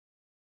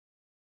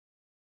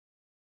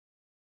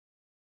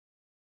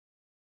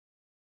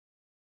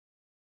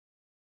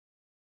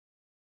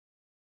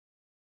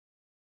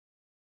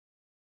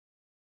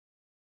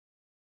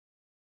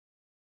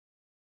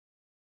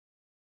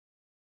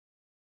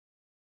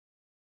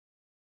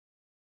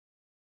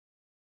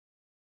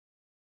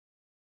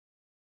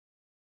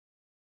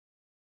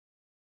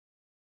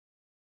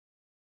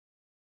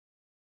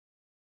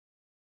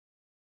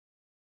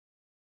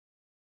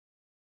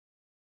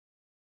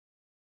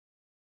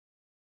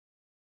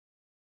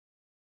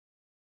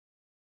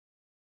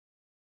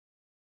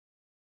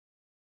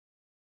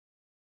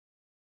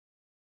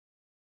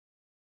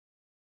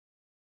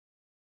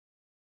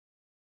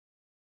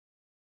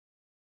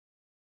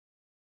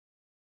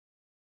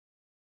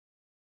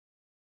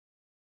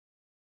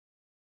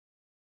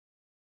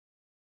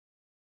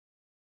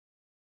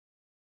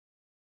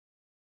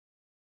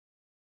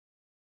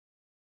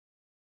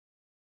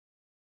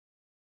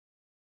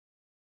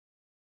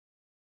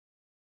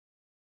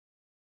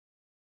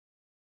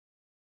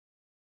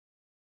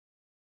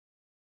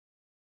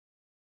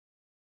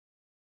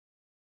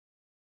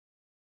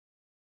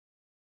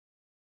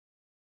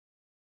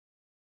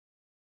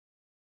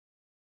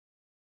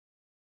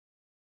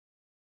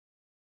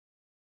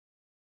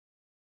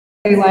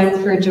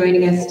Everyone for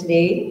joining us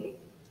today.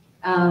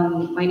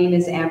 My name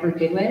is Amber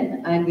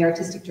Goodwin. I'm the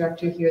Artistic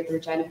Director here at the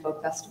Regina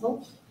Folk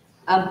Festival.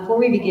 Before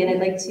we begin, I'd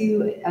like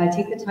to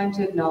take the time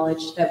to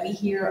acknowledge that we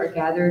here are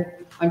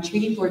gathered on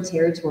Treaty 4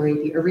 territory,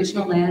 the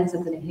original lands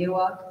of the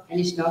Nehiyawak,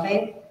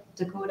 Anishinaabe,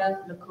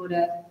 Dakota,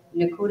 Lakota,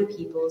 and Nakota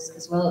peoples,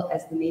 as well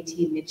as the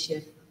Métis and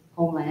Michif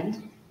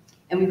homeland.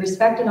 And we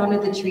respect and honor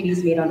the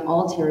treaties made on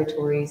all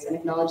territories and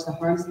acknowledge the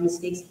harms and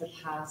mistakes of the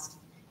past.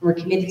 And we're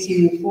committed to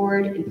move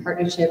forward in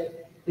partnership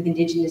with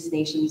indigenous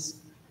nations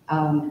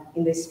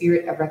in the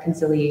spirit of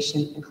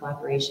reconciliation and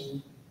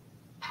collaboration.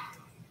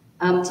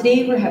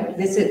 Today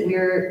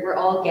we're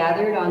all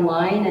gathered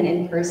online and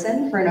in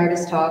person for an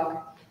artist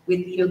talk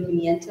with Lido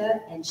Pimienta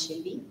and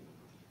Shimby,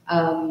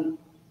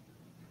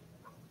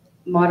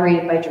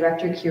 moderated by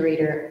Director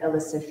Curator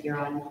Alyssa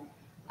Fearon.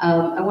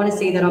 I want to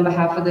say that on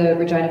behalf of the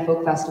Regina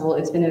Folk Festival,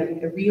 it's been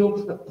a real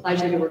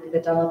pleasure to work with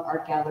the Dunlop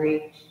Art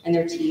Gallery and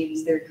their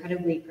teams. They're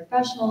incredibly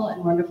professional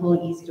and wonderful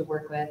and easy to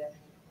work with.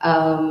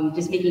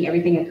 Just making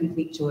everything a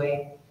complete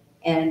joy.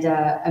 And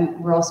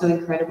we're also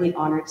incredibly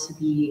honored to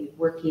be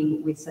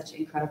working with such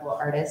incredible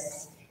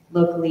artists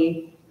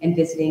locally and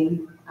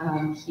visiting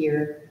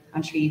here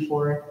on Treaty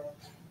 4.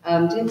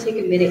 I'm going to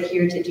take a minute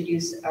here to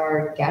introduce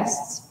our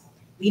guests.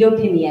 Lido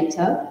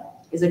Pimienta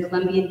is a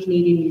Colombian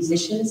Canadian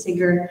musician,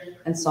 singer,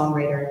 and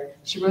songwriter.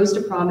 She rose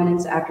to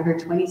prominence after her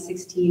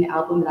 2016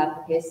 album La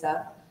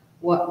Papessa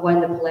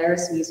won the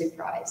Polaris Music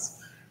Prize.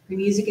 Her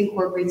music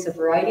incorporates a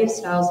variety of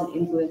styles and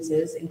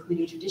influences,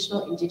 including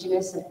traditional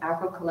indigenous and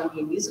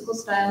Afro-Colombian musical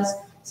styles,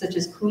 such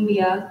as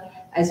Cumbia,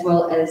 as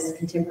well as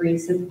contemporary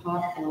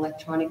synthpop and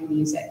electronic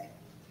music.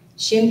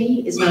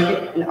 Shimby is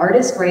an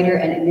artist, writer,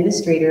 and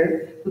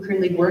administrator who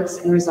currently works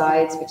and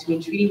resides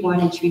between Treaty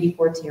 1 and Treaty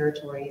 4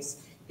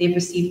 territories. They've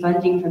received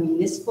funding from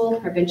municipal,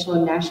 provincial,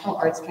 and national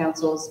arts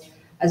councils,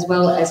 as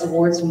well as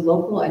awards from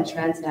local and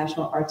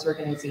transnational arts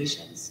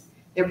organizations.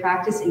 Their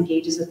practice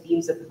engages with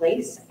themes of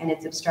place and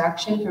its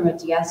abstraction from a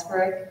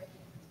diasporic,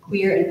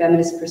 queer, and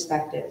feminist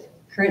perspective.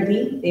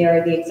 Currently, they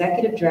are the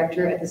executive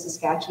director of the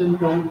Saskatchewan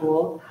Grown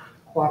Goal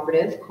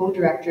Cooperative,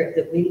 co-director of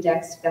the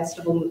Windex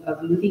Festival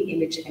of Moving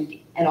Image,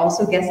 and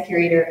also guest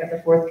curator of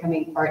the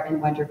forthcoming Art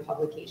and Wonder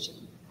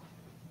publication.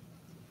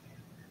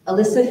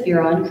 Alyssa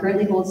Fearon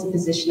currently holds the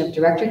position of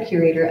director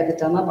curator at the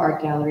Dunlop Art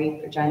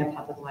Gallery, Regina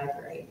Public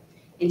Library.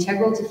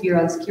 Integral to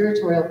Fearon's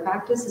curatorial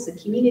practice is a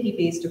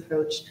community-based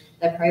approach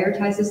that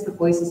prioritizes the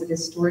voices of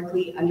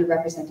historically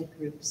underrepresented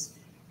groups.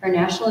 Her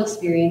national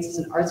experience as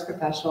an arts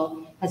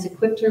professional has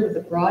equipped her with a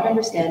broad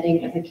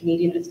understanding of the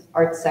Canadian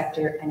arts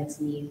sector and its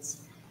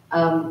needs.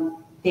 Thank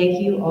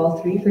you all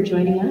three for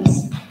joining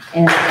us.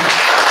 And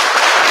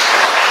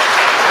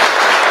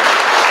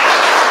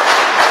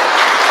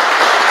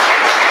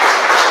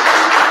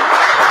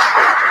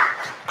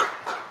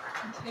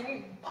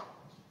okay.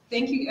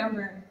 Thank you,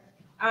 Amber.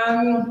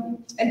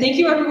 And thank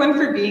you everyone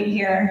for being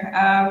here.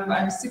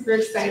 I'm super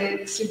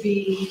excited to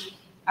be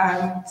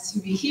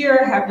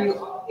here, have you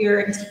all here,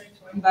 and to be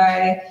joined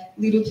by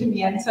Lido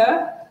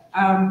Pimienta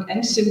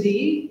and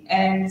Shimby.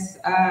 And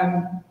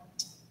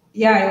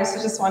yeah, I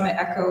also just want to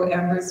echo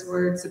Amber's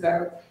words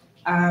about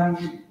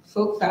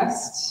Folk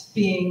Fest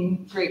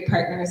being great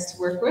partners to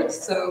work with.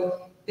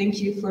 So thank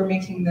you for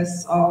making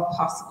this all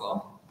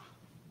possible.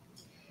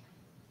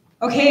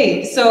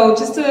 Okay, so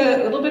just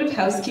a little bit of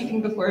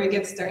housekeeping before we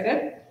get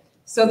started.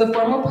 So the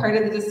formal part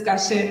of the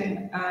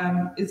discussion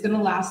is going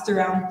to last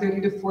around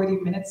 30 to 40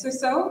 minutes or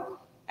so.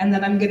 And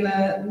then I'm going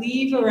to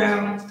leave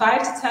around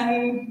 5 to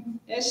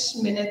 10-ish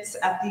minutes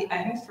at the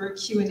end for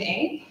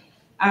Q&A.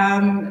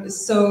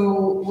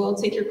 So we'll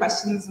take your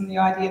questions in the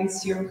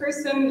audience here in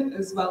person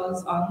as well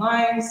as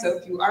online. So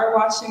if you are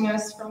watching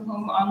us from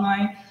home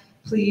online,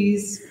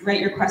 please write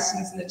your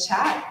questions in the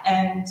chat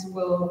and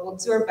we'll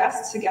do our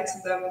best to get to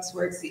them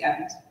towards the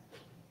end.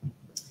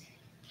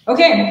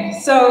 Okay,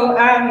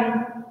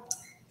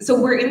 so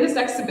we're in this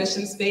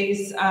exhibition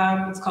space.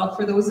 It's called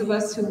For Those of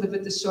Us Who Live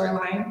at the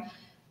Shoreline.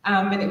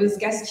 And it was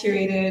guest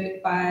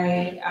curated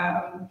by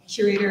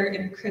curator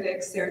and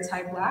critic Sarah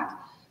Ty Black.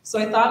 So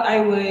I thought I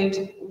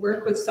would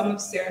work with some of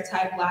Sarah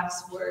Ty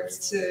Black's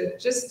words to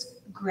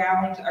just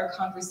ground our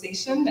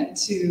conversation and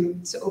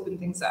to open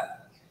things up.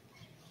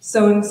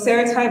 So in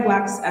Sarah Ty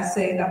Black's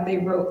essay that they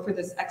wrote for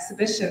this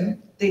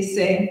exhibition, they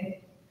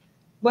say,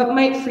 what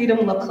might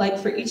freedom look like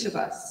for each of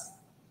us?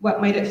 What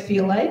might it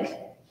feel like?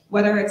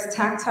 What are its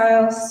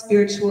tactile,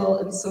 spiritual,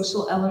 and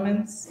social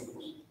elements?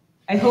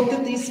 I hope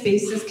that these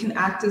spaces can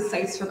act as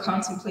sites for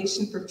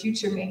contemplation for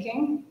future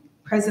making,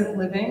 present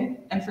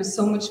living, and for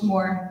so much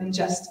more than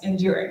just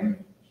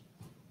enduring.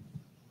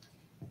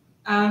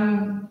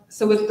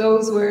 So with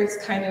those words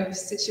kind of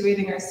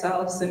situating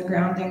ourselves and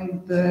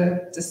grounding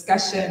the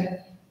discussion,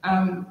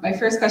 my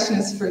first question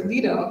is for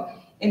Lido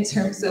in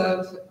terms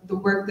of the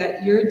work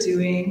that you're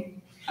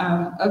doing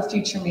of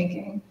future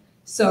making.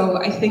 So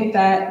I think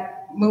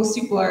that most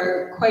people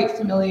are quite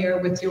familiar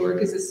with your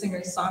work as a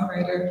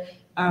singer-songwriter,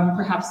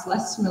 perhaps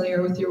less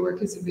familiar with your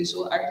work as a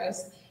visual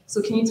artist. So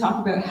can you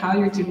talk about how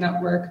you're doing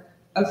that work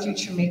of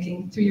future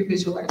making through your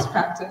visual arts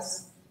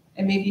practice?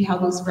 and maybe how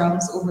those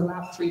realms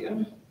overlap for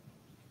you.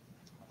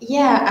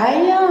 Yeah,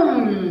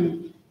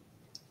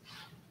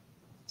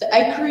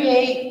 I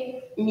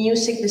create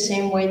music the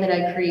same way that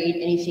I create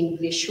anything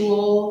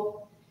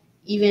visual.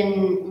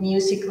 Even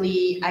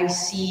musically, I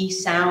see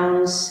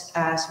sounds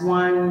as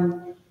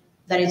one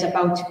that is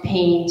about to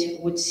paint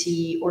would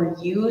see or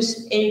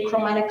use a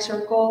chromatic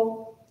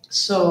circle.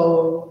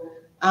 So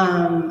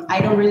I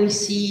don't really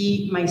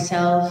see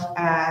myself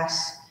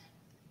as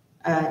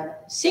a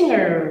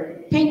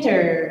singer,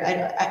 painter.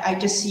 I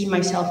just see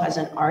myself as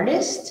an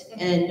artist.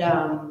 And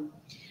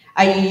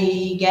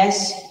I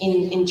guess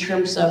in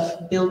terms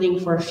of building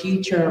for a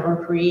future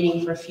or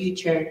creating for a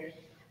future,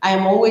 I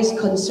am always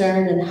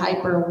concerned and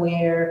hyper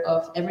aware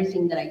of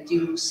everything that I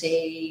do,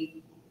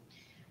 say,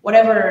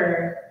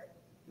 whatever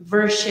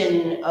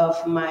version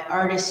of my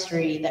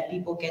artistry that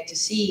people get to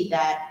see,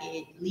 that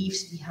it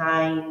leaves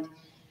behind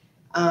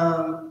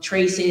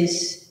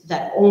traces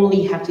that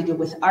only have to do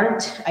with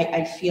art.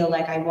 I feel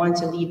like I want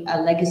to leave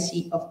a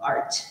legacy of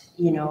art,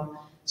 you know.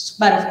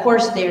 But of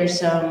course,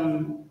 there's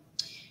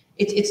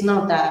it's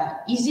not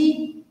that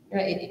easy,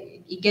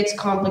 right? It gets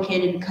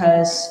complicated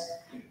because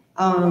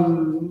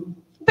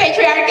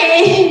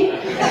patriarchy,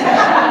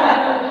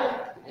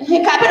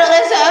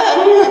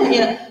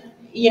 capitalism,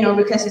 you know,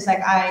 because it's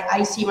like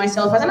I see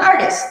myself as an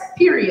artist,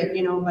 period,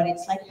 you know. But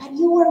it's like, but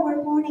you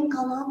were born in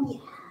Colombia,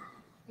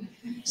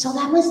 so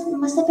that must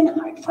have been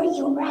hard for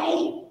you,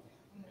 right?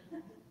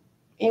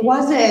 It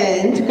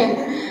wasn't.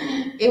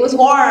 It was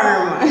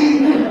warm.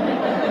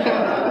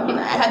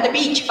 I had the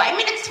beach 5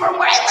 minutes from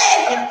where I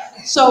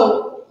live.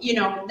 So, you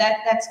know,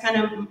 that's kind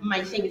of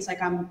my thing. It's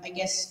like I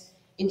guess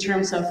in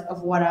terms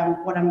of what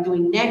I'm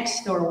doing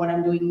next or what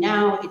I'm doing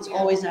now, it's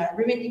always a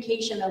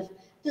revindication of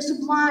the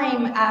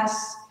sublime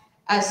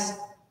as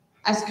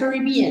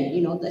Caribbean,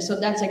 you know. So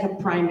that's like a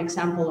prime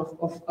example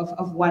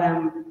of what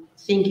I'm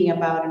thinking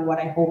about and what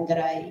I hope that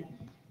I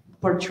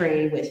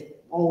portray with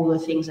all the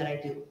things that I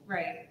do.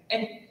 Right.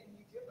 And you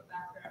do have a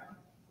background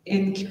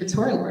in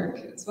curatorial work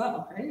as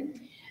well, right?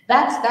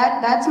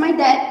 That's my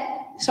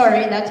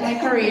sorry, that's my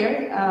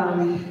career.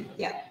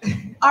 Yeah.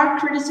 Art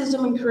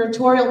criticism and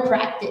curatorial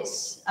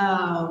practice.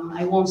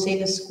 I won't say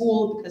the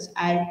school because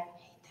I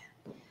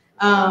hate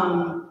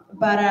that.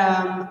 But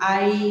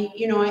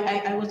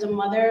I was a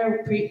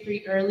mother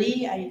pretty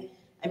early.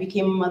 I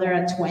became a mother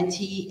at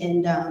 20,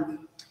 and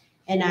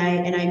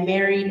I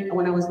married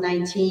when I was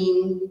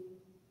 19.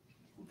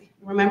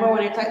 Remember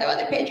when I talked about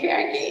the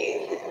patriarchy?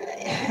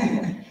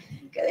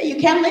 You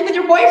can't live with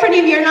your boyfriend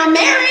if you're not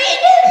married.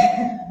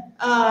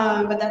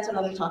 But that's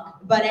another talk.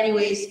 But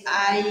anyways,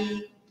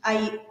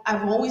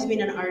 I've always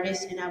been an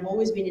artist, and I've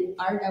always been in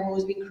art. I've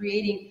always been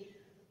creating.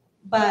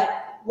 But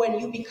when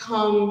you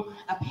become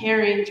a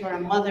parent or a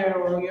mother,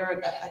 or you're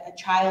a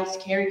child's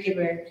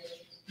caregiver,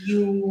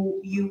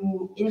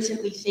 you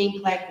instantly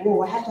think like,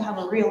 whoa, I have to have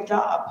a real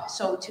job.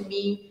 So to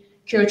me,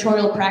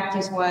 curatorial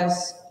practice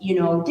was, you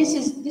know, this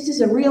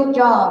is a real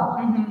job.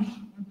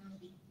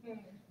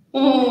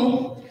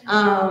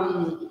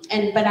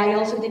 But I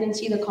also didn't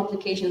see the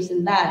complications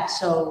in that.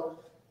 So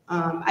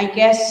I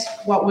guess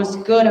what was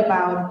good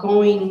about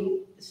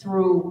going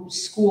through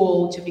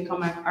school to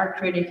become an art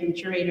critic and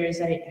curator is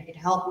that it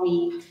helped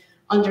me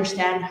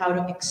understand how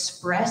to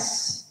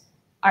express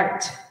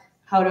art,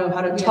 how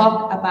to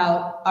talk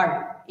about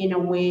art in a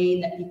way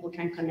that people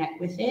can connect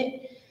with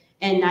it.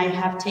 And I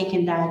have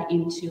taken that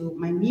into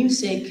my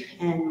music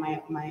and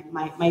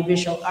my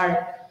visual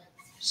art.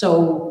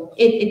 So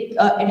it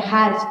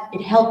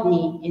helped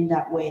me in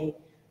that way.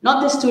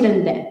 Not the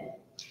student then,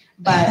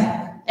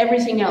 but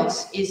everything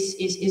else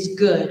is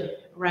good,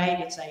 right?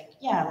 It's like,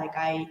 yeah, like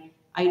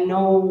I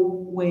know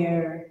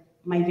where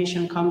my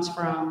vision comes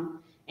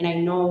from, and I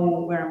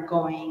know where I'm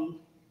going,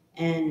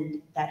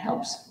 and that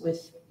helps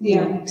with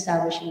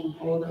establishing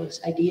all those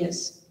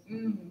ideas.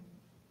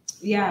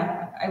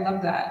 Yeah, I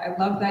love that. I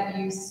love that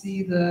you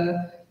see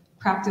the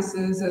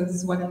practices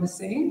as one and the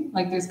same,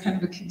 like there's kind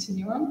of a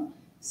continuum.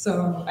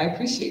 So I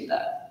appreciate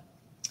that.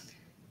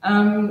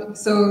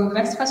 So the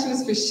next question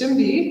is for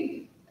Shimby.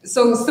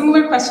 So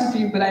similar question for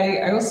you, but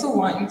I also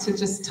want you to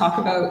just talk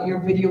about your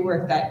video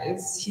work that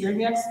is here in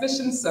the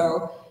exhibition.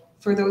 So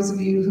for those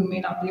of you who may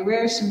not be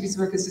aware, Shimby's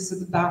work is just at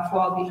the back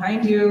wall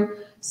behind you.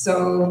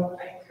 So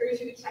I encourage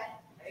you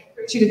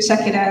to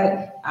check it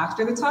out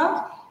after the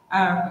talk.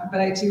 But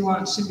I do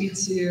want Shimby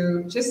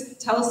to just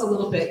tell us a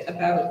little bit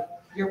about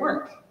your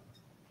work.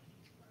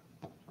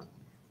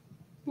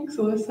 Thanks,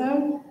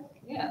 Alyssa.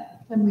 Yeah.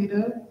 And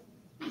Lido.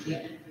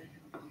 Yeah.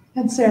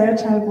 And Sarah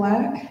Chai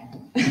Black.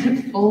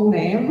 Full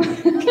name.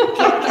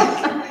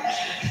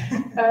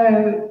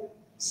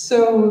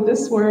 So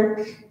this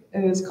work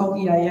is called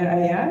Yaya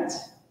Ayat,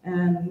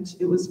 and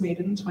it was made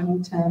in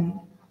 2010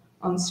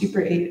 on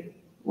Super 8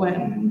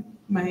 when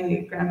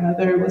my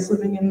grandmother was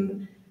living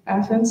in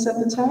Athens at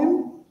the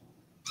time.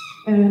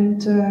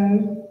 And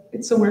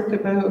it's a work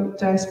about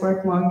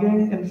diasporic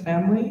longing and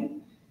family,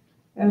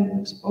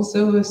 and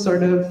also a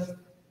sort of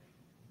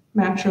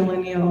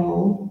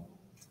matrilineal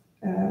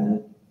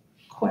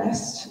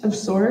quest of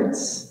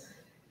sorts.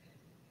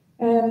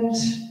 And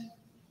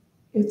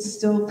it's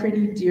still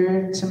pretty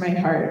dear to my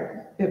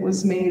heart. It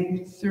was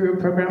made through a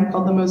program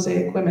called the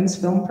Mosaic Women's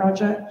Film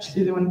Project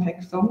through the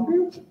Winnipeg Film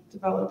Group,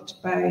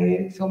 developed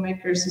by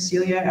filmmaker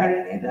Cecilia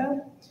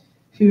Araneda,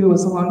 who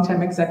was a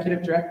longtime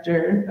executive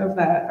director of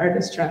that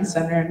Artist Trend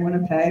Center in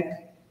Winnipeg.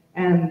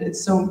 And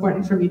it's so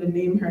important for me to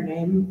name her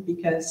name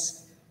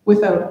because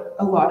without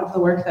a lot of the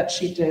work that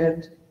she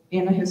did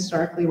in a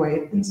historically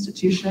white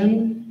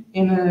institution,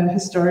 in a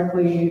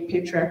historically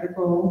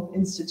patriarchal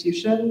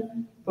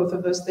institution, both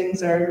of those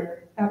things are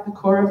at the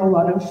core of a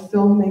lot of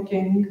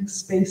filmmaking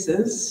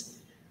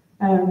spaces.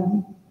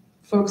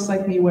 Folks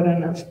like me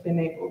wouldn't have been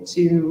able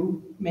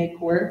to make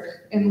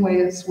work in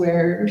ways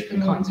where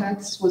the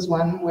context was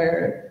one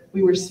where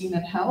we were seen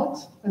and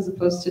held, as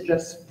opposed to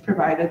just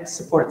provided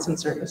supports and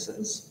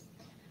services.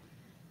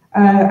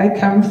 I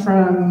come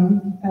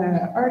from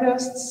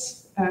artists.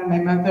 My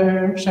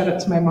mother, shout out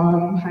to my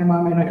mom. Hi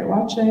mom, I know you're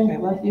watching, I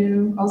love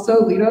you.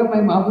 Also Lido,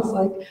 my mom was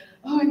like,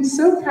 oh, I'm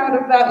so proud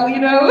of that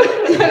Lido.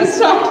 I was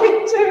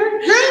talking to her.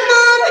 Hi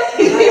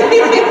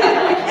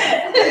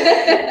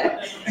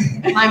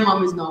mom! My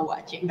mom is not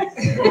watching.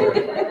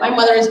 My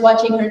mother is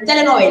watching her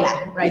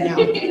telenovela right now.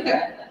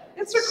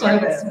 It's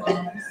recorded.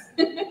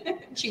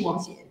 She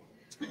won't see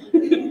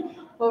it.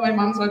 Well, my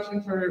mom's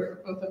watching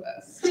for both of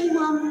us. Hi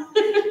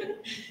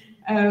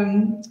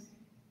mom.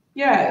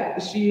 Yeah,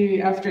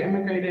 she, after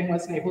immigrating,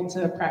 wasn't able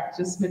to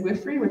practice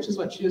midwifery, which is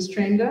what she was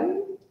trained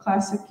in.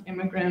 Classic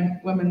immigrant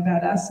woman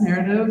badass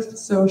narrative.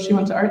 So she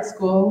went to art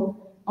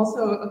school,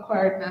 also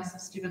acquired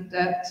massive student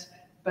debt.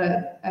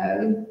 But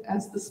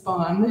as the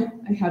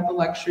spawn, I had the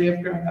luxury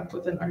of growing up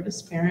with an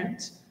artist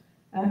parent.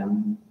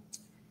 And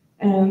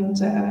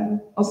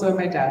also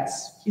my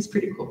dad's, he's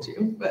pretty cool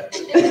too, but.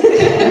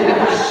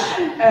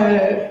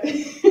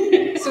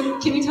 So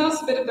can you tell us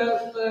a bit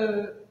about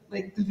the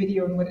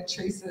video and what it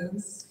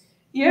traces?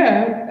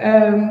 Yeah,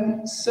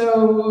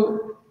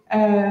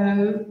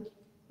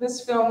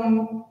 this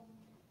film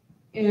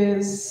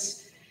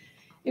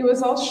it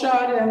was all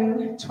shot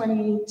in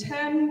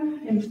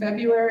 2010 in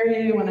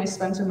February when I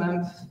spent a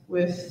month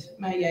with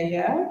my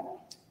yaya.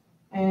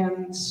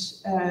 And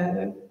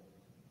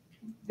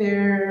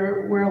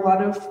there were a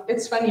lot of,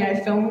 it's funny, I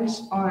filmed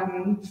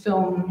on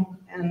film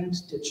and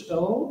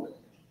digital,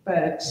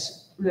 but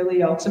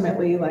really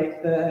ultimately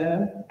like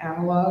the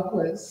analog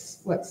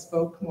was what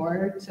spoke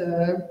more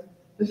to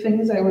the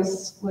things I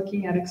was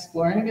looking at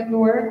exploring in the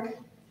work.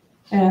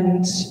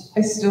 And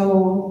I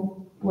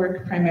still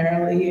work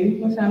primarily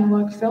with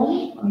analog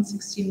film on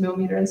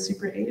 16mm and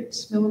Super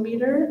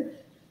 8mm.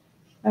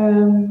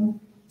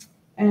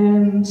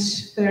 And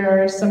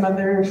there are some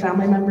other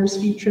family members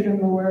featured in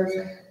the work.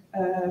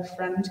 A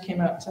friend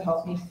came out to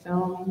help me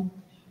film.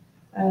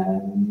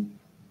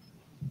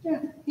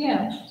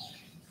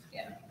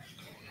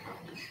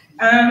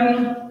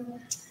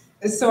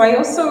 So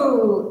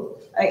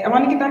I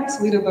want to get back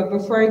to Lido, but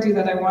before I do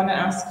that, I want to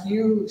ask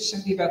you,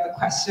 Shimby, about the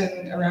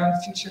question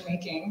around future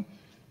making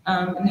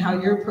and how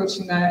you're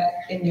approaching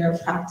that in your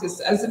practice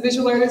as a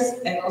visual artist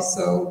and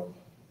also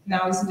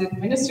now as an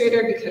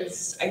administrator,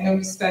 because I know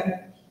you spend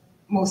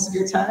most of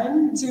your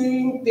time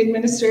doing the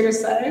administrator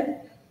side.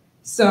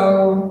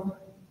 So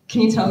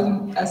can you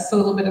tell us a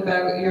little bit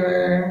about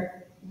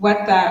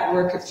what that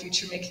work of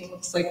future making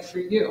looks like for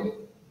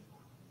you?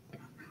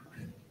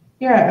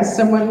 Yeah, as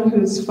someone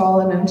who's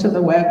fallen into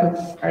the web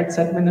of arts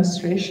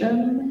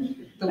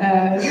administration,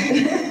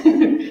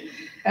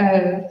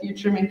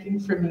 future making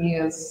for me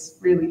is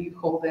really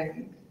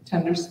holding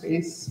tender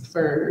space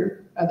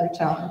for other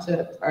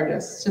talented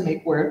artists to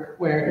make work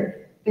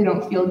where they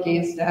don't feel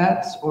gazed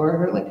at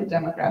or like a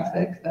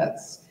demographic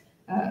that's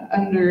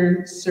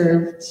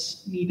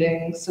underserved,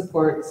 needing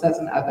supports as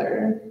an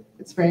other.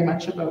 It's very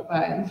much about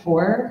by and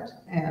for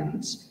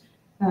and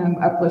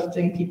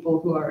uplifting people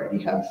who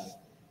already have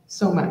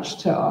so much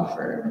to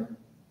offer.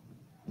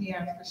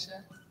 Yeah, for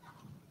sure.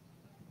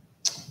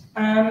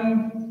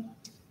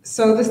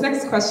 So this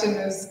next question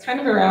is kind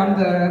of around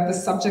the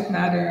subject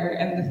matter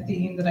and the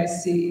theme that I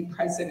see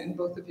present in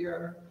both of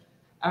your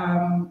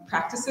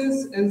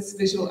practices as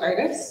visual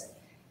artists.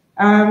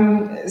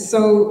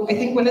 So I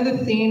think one of the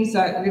themes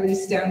that really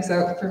stands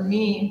out for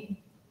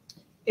me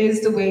is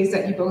the ways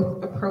that you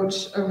both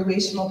approach a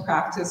relational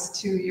practice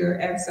to your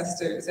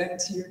ancestors and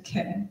to your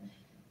kin.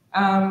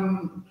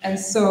 And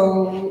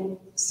so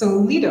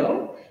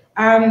Lido,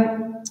 I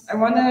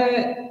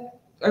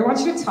want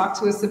you to talk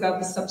to us about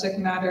the subject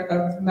matter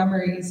of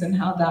memories and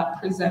how that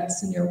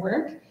presents in your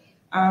work,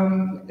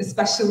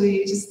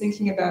 especially just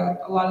thinking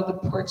about a lot of the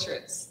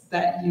portraits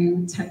that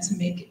you tend to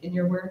make in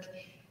your work.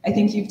 I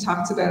think you've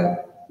talked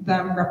about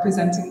them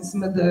representing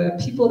some of the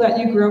people that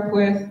you grew up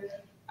with.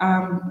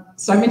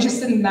 So I'm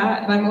interested in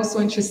that, and I'm also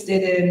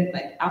interested in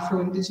like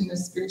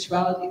Afro-indigenous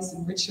spiritualities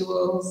and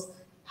rituals,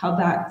 how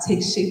that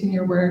takes shape in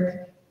your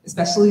work,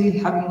 especially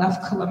having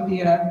left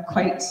Colombia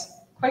quite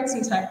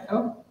some time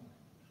ago.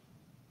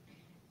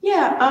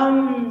 Yeah,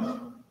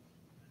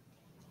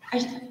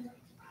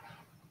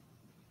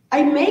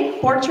 I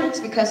make portraits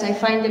because I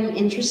find them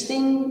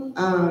interesting.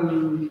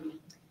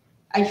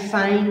 I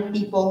find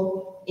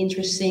people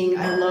interesting.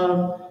 I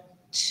love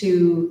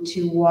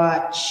to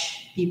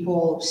watch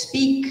people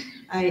speak.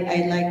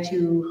 I like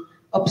to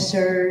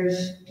observe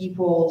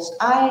people's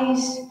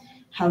eyes,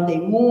 how they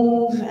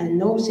move, and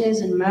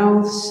noses and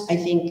mouths. I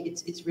think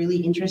it's really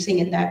interesting,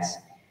 and that's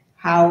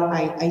how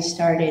I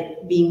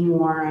started being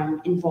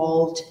more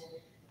involved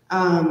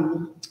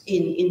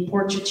in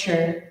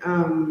portraiture.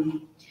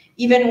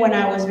 Even when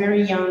I was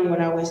very young,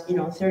 when I was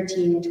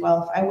 13,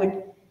 12, I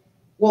would,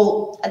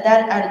 well, at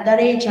that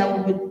age,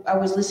 I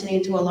was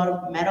listening to a lot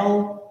of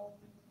metal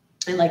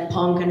and like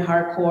punk and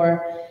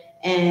hardcore.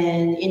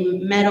 And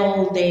in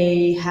metal,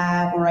 they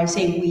have, or I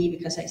say we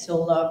because I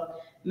still love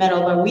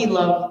metal, but we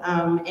love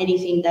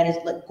anything that is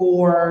like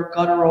gore,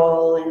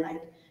 guttural, and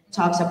like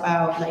talks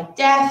about like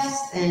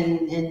deaths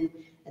and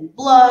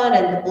blood,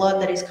 and the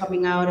blood that is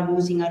coming out and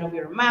oozing out of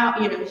your mouth.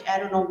 I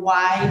don't know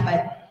why,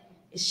 but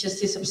it's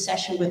just this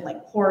obsession with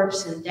like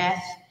corpse and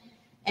death.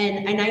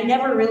 And I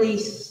never really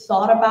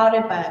thought about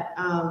it, but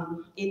at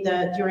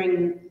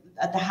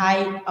the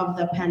height of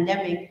the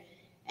pandemic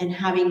and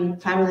having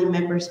family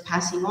members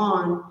passing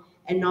on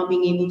and not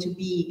being able to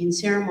be in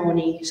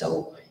ceremony.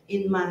 So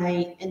in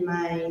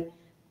my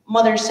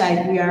mother's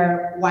side, we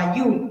are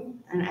Wayu,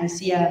 and I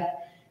see a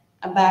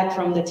bag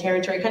from the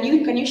territory. Can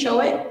you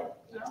show it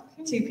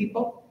to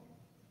people?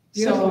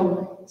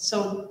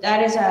 So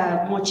that is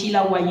a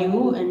mochila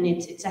Wayu, and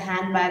it's a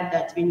handbag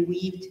that's been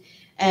weaved,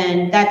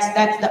 and that's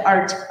the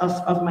art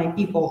of my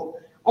people.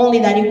 Only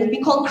that it would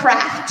be called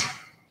craft,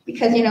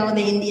 because the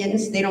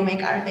Indians, they don't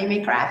make art, they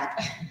make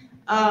craft.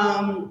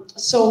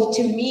 So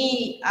to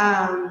me,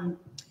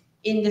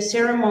 in the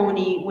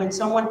ceremony, when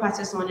someone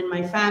passes on in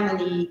my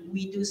family,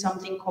 we do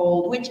something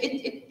called, which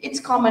it's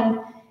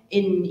common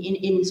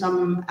in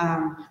some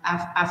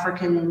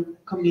African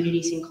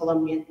communities in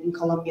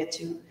Colombia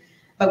too.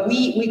 But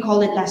we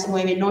call it las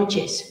 9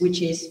 noches,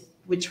 which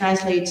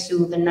translates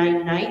to the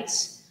 9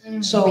 nights.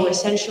 Mm-hmm. So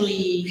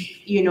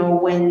essentially,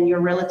 when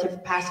your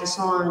relative passes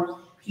on,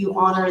 you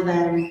honor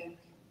them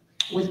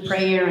with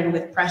prayer and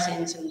with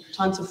presents and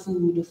tons of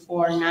food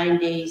for 9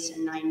 days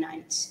and 9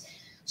 nights.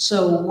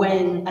 So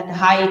when at the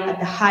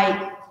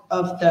height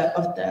of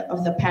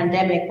the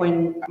pandemic,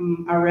 when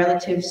our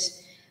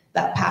relatives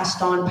that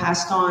passed on,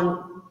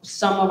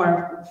 some of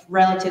our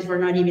relatives were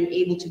not even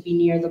able to be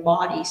near the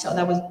body. So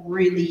that was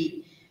really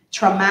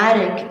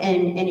traumatic,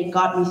 and it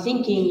got me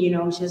thinking,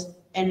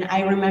 and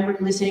I remember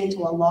listening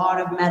to a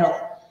lot of metal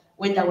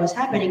when that was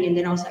happening, and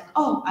then I was like,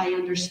 oh, I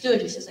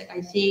understood. It's just like,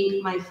 I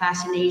think my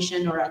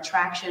fascination or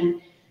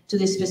attraction to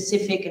this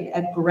specific and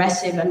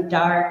aggressive and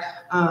dark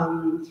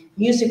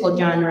musical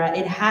genre,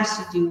 it has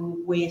to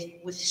do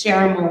with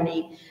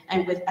ceremony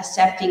and with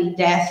accepting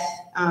death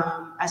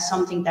as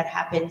something that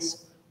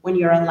happens when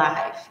you're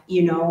alive,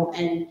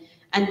 and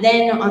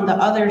then on the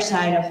other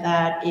side of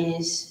that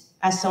is,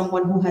 as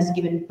someone who has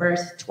given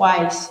birth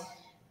twice,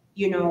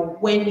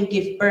 when you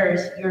give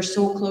birth, you're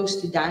so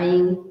close to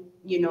dying,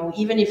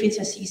 even if it's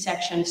a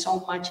C-section, so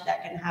much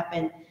that can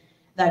happen,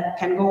 that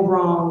can go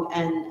wrong,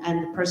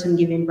 and the person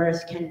giving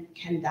birth can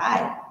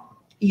die,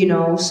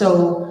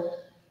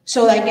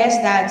 So I guess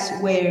that's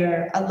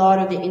where a lot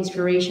of the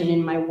inspiration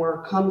in my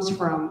work comes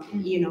from,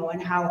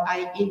 and how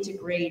I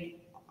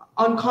integrate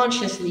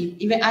unconsciously.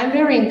 Even I'm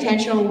very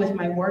intentional with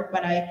my work,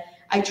 but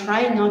I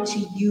try not to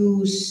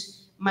use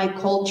my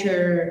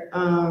culture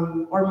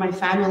or my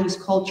family's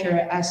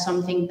culture as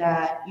something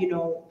that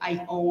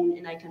I own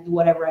and I can do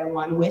whatever I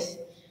want with,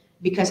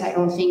 because I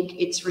don't think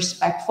it's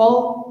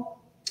respectful.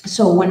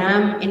 So when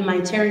I'm in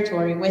my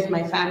territory with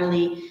my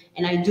family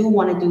and I do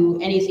want to do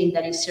anything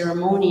that is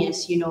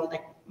ceremonious,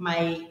 like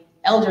my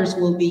elders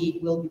will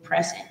be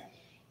present.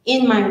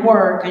 In my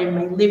work and in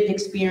my lived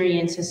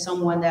experience as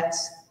someone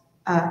that's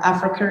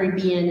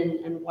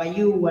Afro-Caribbean and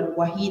Wayu and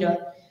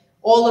Wahida,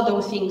 all of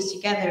those things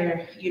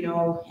together,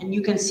 and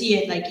you can see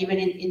it like even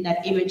in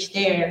that image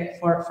there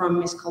from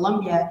Miss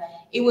Colombia,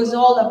 it was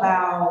all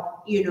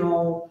about,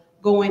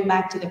 going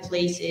back to the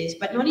places,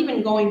 but not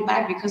even going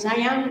back, because I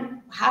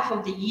am half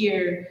of the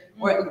year,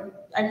 or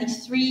at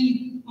least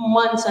 3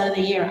 months out of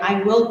the year,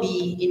 I will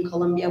be in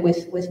Colombia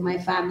with my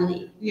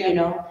family,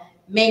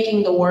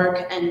 making the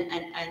work,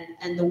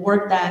 and the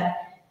work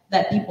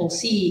that people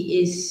see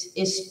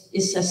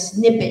is a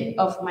snippet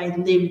of my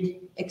lived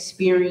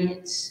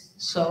experience.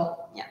 So,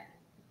 yeah.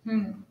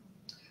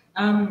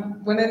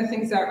 One of the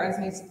things that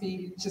resonates with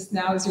me just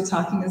now as you're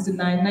talking is the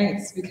 9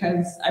 nights,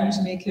 because I'm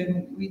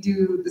Jamaican. We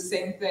do the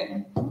same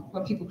thing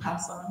when people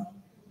pass on.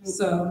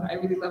 So I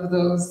really love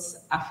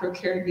those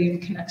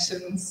Afro-Caribbean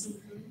connections.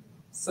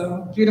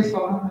 So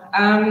beautiful.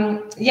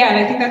 Yeah,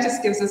 and I think that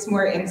just gives us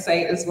more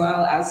insight as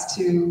well as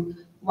to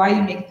why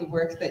you make the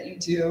work that you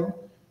do,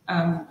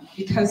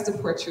 because the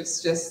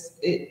portraits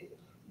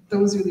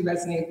those really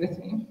resonate with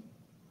me.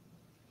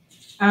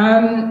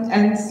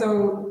 And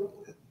so,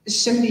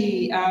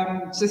 Shimby,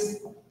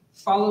 just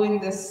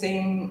following this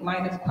same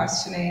line of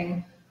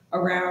questioning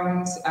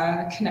around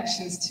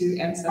connections to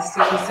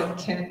ancestors and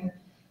kin,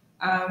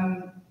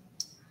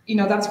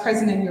 that's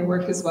present in your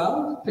work as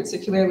well,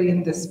 particularly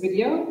in this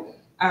video.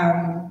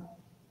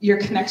 your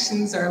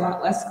connections are a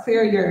lot less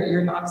clear.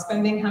 You're not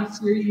spending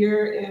half your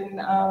year in,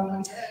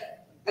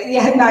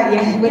 yeah, not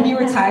yet, when you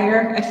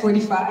retire at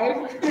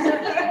 45.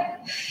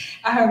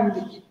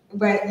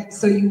 But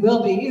so you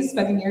will be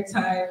spending your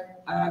time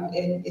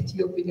in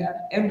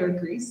Ethiopia and or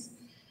Greece.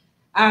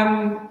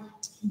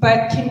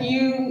 But can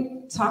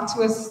you talk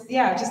to us,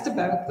 yeah, just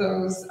about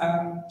those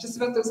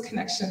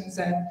connections,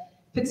 and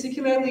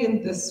particularly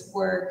in this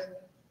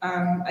work,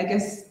 I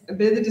guess a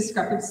bit of the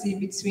discrepancy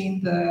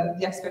between the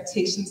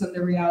expectations and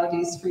the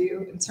realities for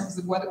you in terms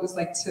of what it was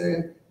like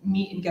to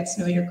meet and get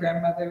to know your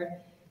grandmother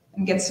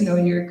and get to know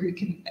your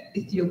Greek and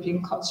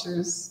Ethiopian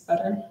cultures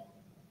better?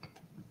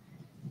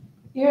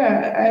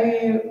 Yeah,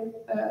 I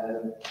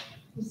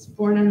was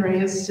born and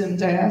raised in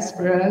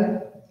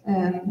diaspora,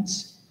 and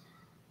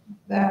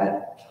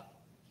that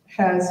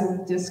has a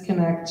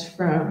disconnect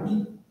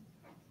from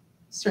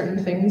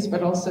certain things,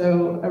 but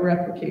also a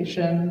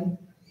replication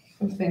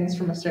of things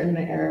from a certain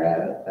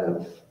era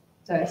of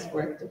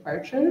diasporic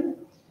departure.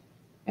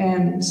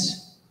 And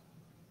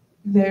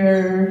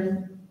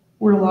there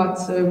were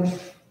lots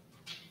of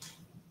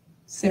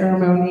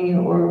ceremony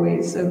or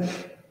ways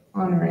of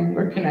honoring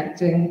or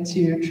connecting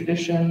to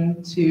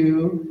tradition,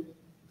 to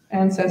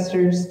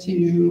ancestors,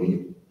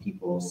 to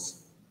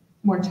people's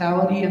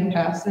mortality and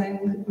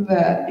passing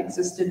that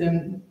existed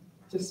in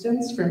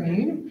distance for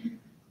me.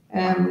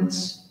 And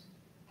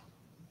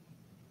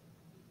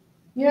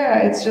yeah,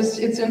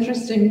 it's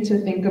interesting to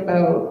think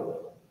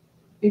about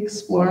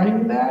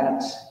exploring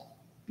that,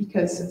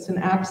 because it's an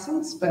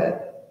absence,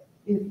 but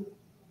it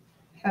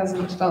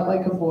hasn't felt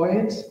like a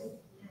void.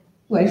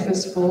 Life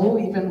is full,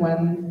 even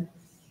when,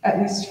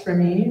 at least for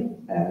me,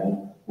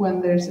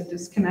 when there's a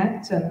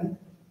disconnect, and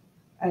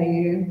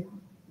I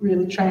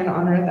really try and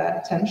honor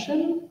that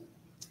tension.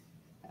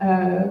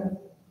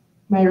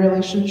 My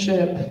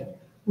relationship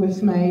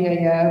with my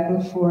yaya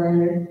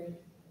before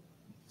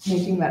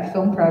making that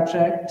film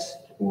project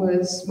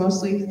was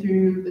mostly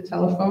through the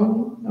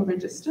telephone over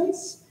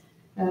distance.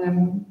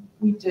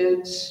 We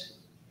did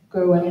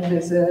go and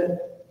visit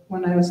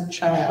when I was a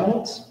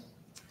child,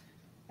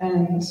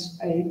 and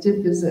I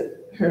did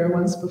visit her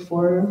once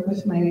before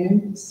with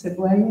my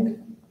sibling.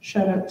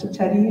 Shout out to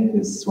Teddy,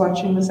 who's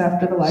watching this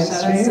after the live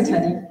stream. Shout out to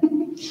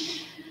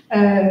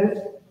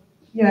Teddy.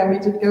 Yeah, we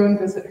did go and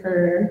visit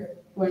her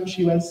when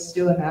she was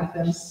still in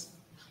Athens,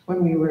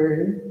 when we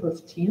were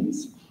both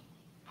teens.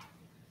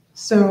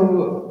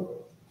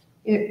 So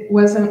it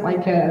wasn't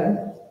like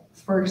a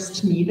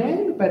first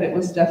meeting, but it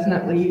was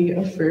definitely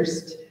a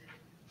first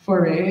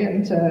foray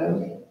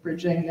into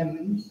bridging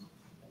and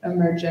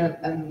emergent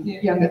and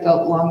young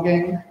adult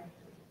longing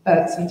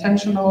that's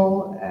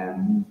intentional.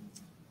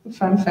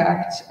 Fun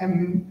fact,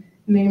 I'm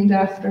named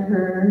after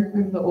her.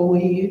 I'm the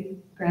only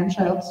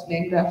grandchild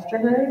named after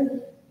her.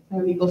 My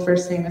legal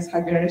first name is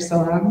Hagar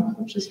Salam,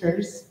 which is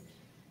hers.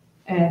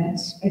 And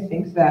I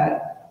think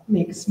that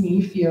makes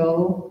me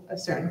feel a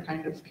certain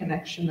kind of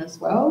connection as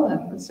well,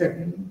 and a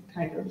certain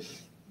kind of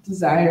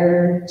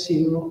desire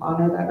to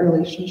honor that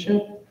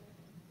relationship.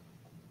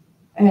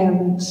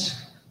 And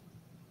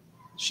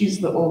she's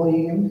the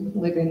only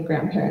living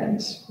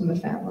grandparent in the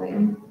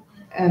family.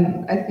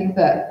 And I think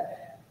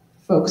that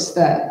folks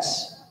that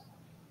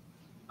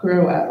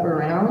grow up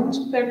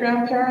around their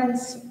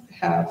grandparents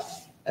have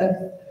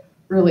a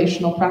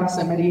relational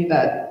proximity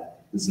that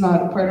is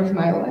not a part of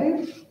my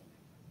life,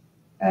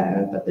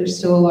 but there's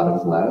still a lot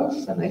of love.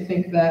 And I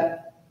think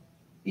that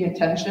the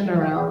intention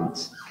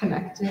around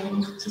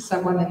connecting to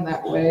someone in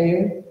that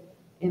way,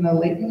 in a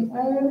latent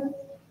way,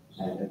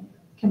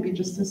 can be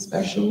just as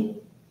special.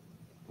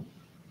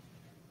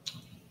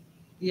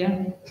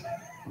 Yeah,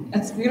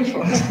 that's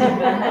beautiful.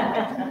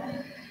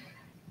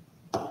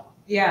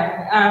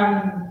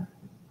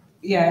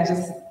 Yeah,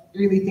 just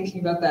really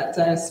thinking about that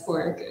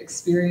diasporic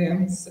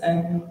experience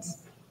and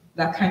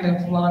that kind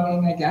of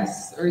longing, I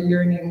guess, or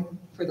yearning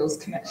for those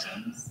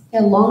connections. Yeah,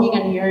 longing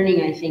and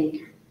yearning, I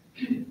think,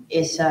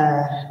 is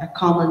a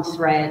common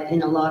thread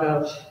in a lot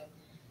of,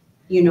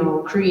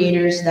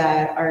 creators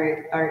that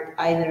are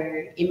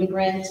either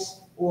immigrants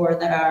or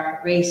that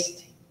are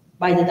raised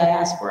by their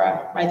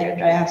diaspora.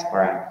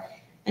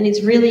 And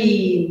it's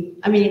really,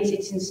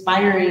 it's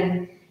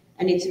inspiring,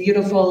 and it's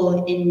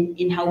beautiful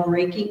in how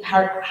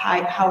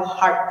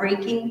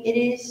heartbreaking it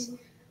is.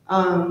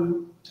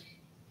 And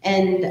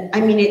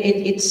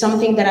it's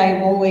something that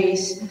I've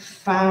always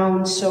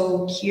found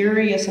so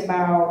curious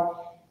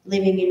about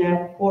living in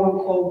a quote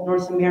unquote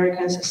North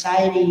American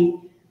society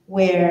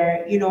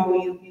where, you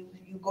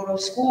go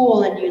to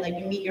school and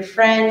you meet your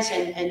friends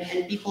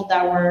and people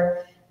that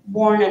were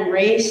born and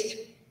raised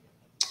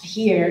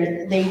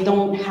here, they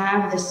don't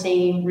have the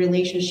same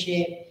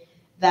relationship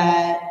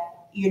that,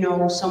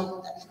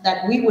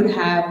 that we would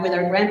have with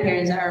our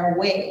grandparents that are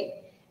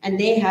away. And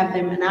they have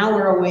them an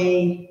hour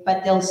away,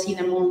 but they'll see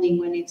them only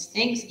when it's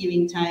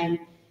Thanksgiving time,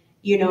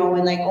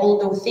 and all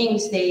those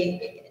things,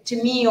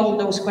 to me, all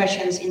those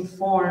questions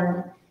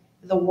inform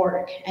the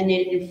work, and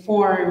it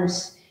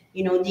informs,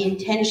 the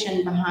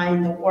intention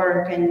behind the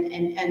work.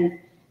 And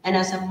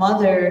as a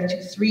mother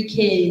to 3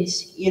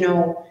 kids,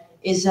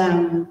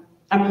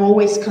 I'm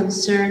always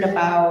concerned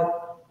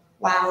about,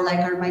 wow, like,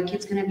 are my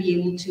kids gonna be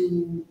able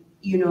to,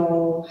 you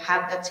know,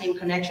 have that same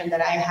connection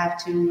that I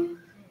have to,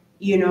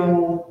 you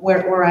know,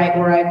 where I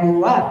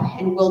grew up,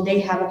 and will they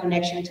have a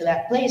connection to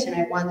that place? And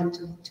I want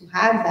them to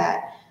have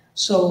that.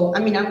 So, I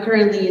mean, I'm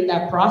currently in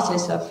that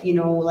process of, you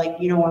know, like,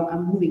 you know,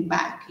 I'm moving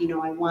back. You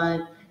know, I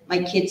want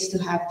my kids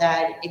to have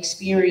that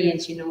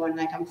experience, you know, and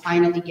like I'm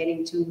finally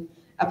getting to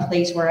a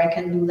place where I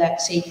can do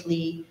that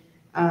safely.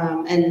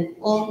 And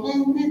well,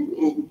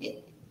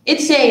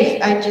 it's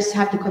safe. I just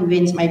have to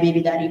convince my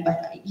baby daddy,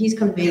 but he's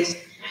convinced.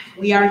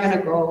 We are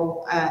gonna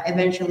go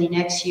eventually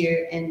next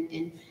year,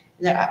 and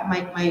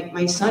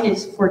my son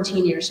is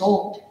 14 years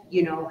old,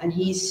 you know, and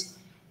he's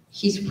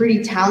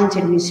pretty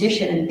talented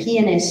musician and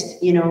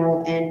pianist, you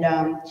know,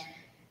 and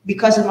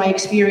because of my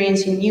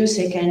experience in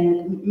music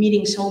and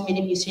meeting so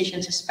many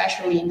musicians,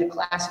 especially in the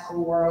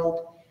classical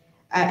world,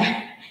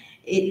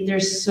 they're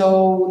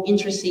so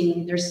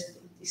interesting.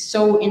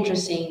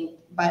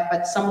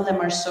 But some of them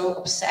are so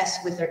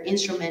obsessed with their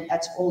instrument,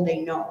 that's all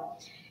they know.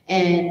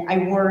 And I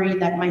worry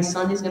that my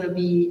son is going to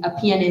be a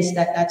pianist,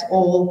 that's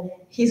all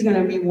he's going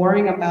to be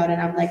worrying about.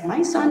 And I'm like,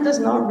 my son does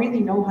not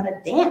really know how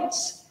to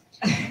dance.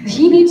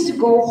 He needs to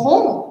go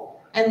home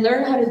and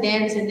learn how to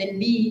dance and then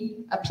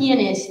be a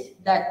pianist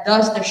that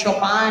does the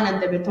Chopin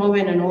and the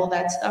Beethoven and all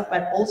that stuff,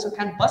 but also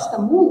can bust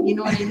a move, you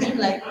know what I mean?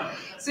 Like,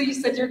 so you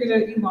said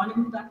you want to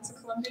move back to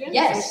Colombia?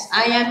 Yes,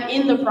 I am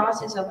in the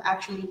process of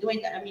actually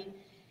doing that. I mean,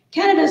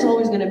 Canada's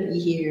always going to be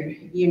here,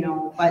 you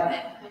know,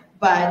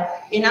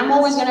 and I'm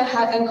always going to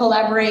have and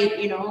collaborate,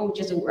 you know,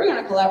 just we're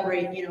going to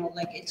collaborate, you know,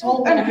 like it's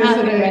all going to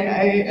happen.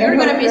 You're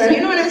going to visit,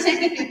 you know what I'm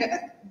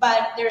saying?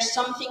 But there's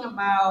something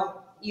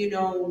about, you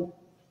know,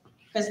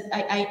 because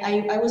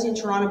I was in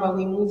Toronto, but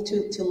we moved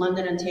to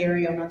London,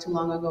 Ontario not too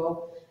long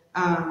ago,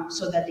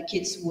 so that the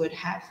kids would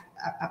have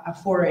a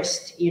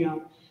forest, you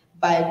know,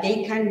 but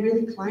they can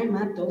really climb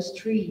up those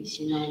trees,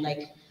 you know,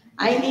 like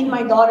I need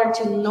my daughter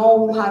to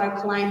know how to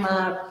climb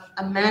up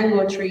a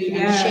mango tree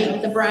and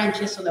shake the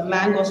branches so the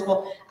mangoes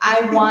fall.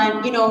 I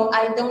want, you know,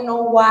 I don't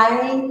know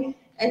why,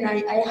 and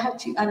I have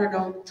to, I don't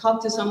know, talk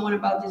to someone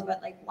about this,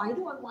 but like, why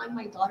do I want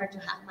my daughter to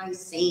have my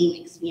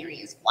same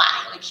experience? Why?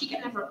 Like, she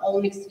can have her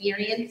own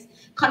experience.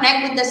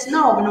 Connect with the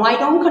snow. No, I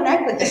don't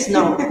connect with the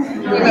snow.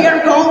 We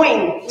are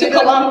going to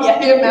Colombia.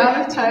 The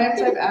amount of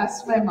times I've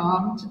asked my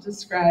mom to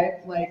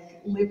describe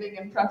like living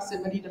in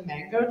proximity to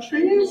mango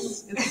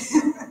trees,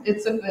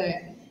 it's a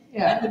thing.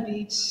 Yeah. And the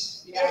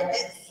beach. Yeah.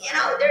 You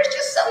know, there's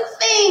just some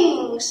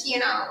things, you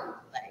know,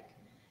 like,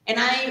 and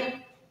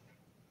I'm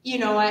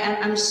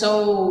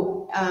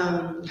so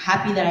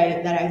happy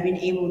that I've been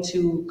able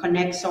to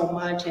connect so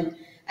much and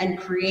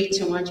create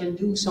so much and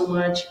do so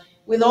much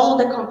with all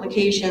the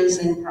complications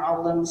and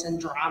problems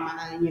and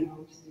drama. You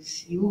know,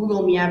 you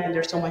Google me up and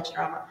there's so much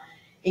drama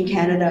in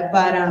Canada,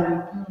 but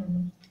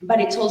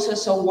it's also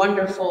so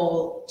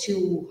wonderful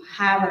to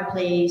have a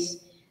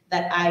place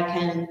that I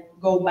can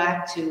go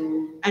back to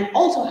and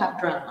also have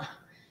drama.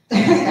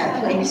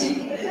 That place.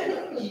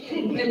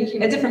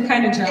 A different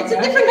kind of drama. It's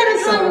a different kind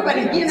of drama, but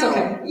you know,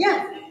 okay.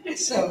 Yeah.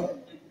 So,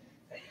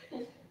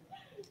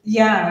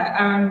 yeah,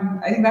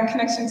 I think that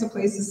connection to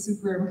place is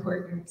super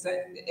important,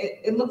 and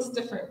it looks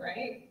different,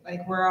 right?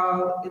 Like we're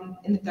all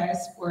in the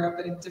diaspora,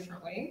 but in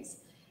different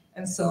ways,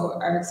 and so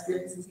our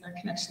experiences and our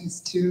connections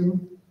to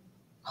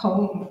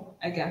home,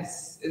 I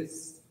guess,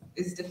 is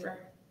different.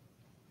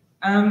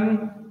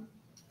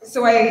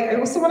 So I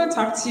also want to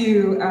talk to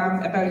you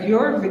about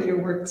your video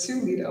work too,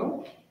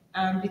 Lido,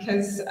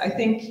 because I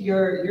think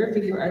you're a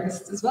video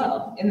artist as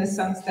well, in the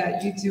sense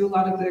that you do a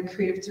lot of the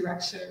creative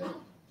direction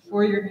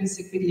for your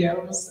music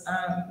videos,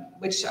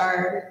 which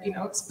are, you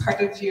know, it's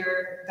part of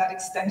that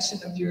extension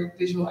of your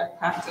visual art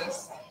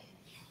practice.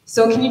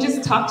 So can you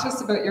just talk to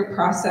us about your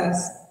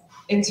process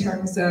in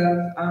terms of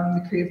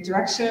the creative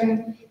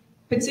direction?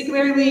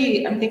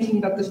 Particularly, I'm thinking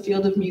about the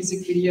field of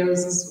music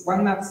videos as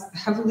one that's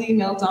heavily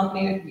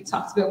male-dominated. We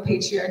talked about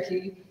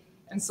patriarchy,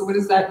 and so what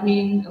does that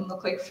mean and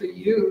look like for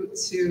you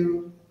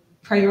to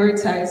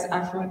prioritize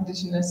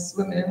Afro-Indigenous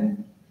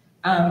women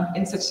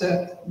in such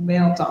a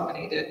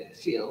male-dominated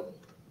field?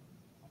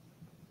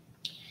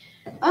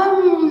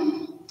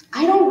 I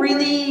don't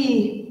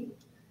really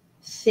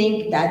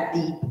think that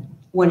deep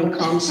when it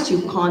comes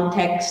to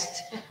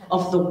context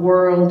of the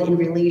world in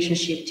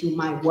relationship to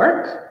my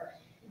work.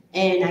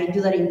 And I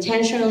do that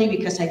intentionally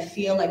because I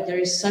feel like there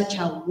is such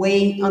a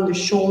weight on the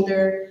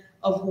shoulder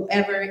of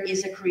whoever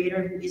is a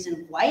creator who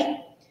isn't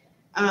white.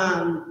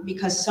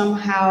 Because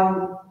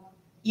somehow,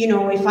 you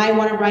know, if I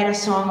want to write a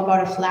song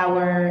about a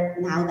flower,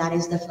 now that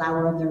is the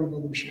flower of the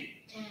revolution.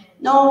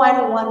 No, I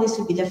don't want this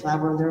to be the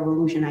flower of the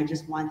revolution. I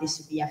just want this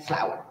to be a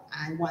flower.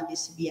 I want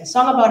this to be a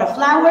song about a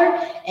flower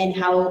and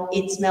how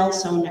it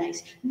smells so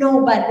nice.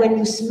 No, but when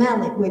you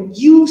smell it,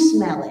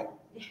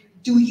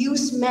 do you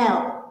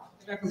smell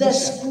the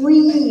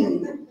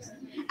scream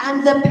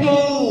and the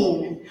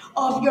pain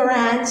of your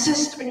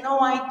ancestor? No,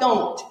 I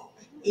don't.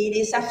 It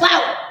is a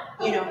flower,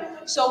 you know.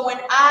 So when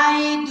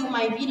I do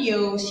my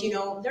videos, you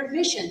know, they're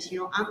visions. You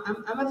know,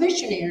 I'm a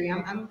visionary.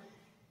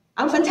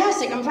 I'm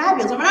fantastic, I'm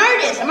fabulous, I'm an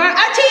artist, I'm an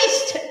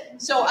artist.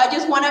 So I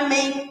just want to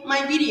make my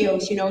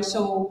videos, you know,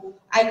 so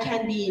I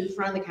can be in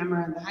front of the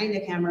camera and behind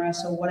the camera.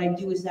 So what I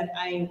do is that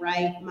I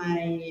write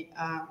my,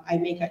 I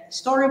make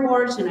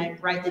storyboards and I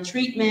write the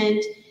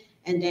treatment.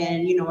 And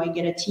then, you know, I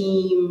get a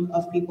team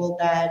of people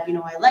that, you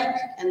know, I like,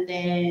 and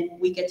then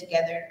we get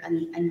together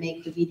and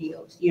make the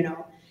videos, you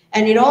know.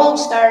 And it all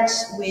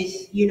starts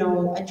with, you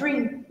know, a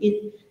dream.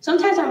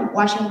 Sometimes I'm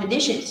washing the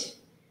dishes,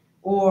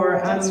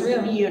 or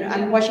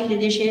I'm washing the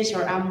dishes,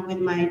 or I'm with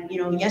my, you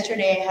know,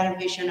 yesterday I had a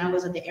vision. I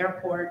was at the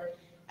airport.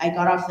 I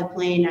got off the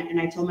plane and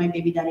I told my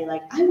baby daddy,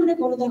 like, I want to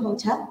go to the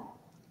hotel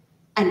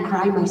and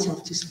cry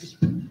myself to sleep.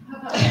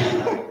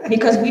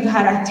 Because we've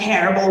had a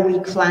terrible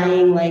week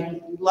flying,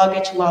 like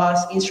luggage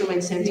lost,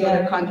 instruments sent to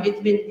other countries.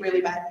 It's been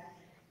really bad.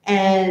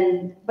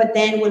 But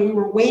then when we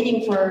were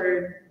waiting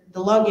for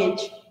the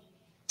luggage,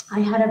 I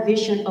had a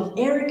vision of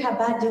Erykah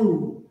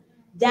Badu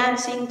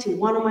dancing to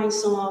one of my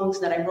songs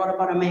that I wrote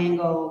about a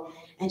mango,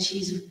 and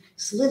she's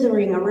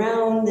slithering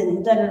around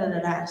and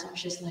da-da-da-da-da. So I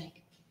was just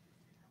like,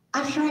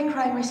 after I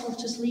cry myself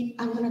to sleep,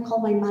 I'm gonna call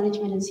my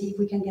management and see if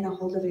we can get a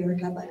hold of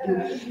Erykah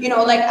Badu. You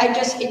know, like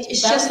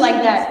it's just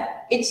like that.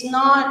 It's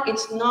not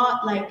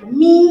like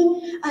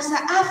me as an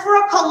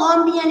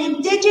Afro-Colombian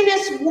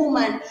indigenous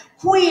woman,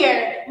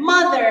 queer,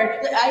 mother.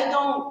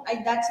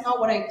 That's not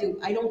what I do.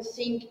 I don't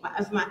think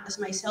of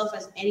myself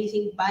as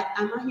anything, but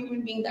I'm a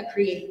human being that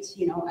creates,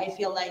 you know. I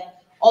feel like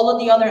all of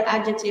the other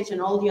adjectives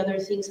and all the other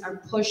things are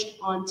pushed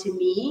onto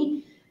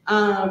me.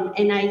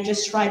 And I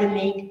just try to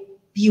make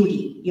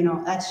beauty, you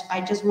know. I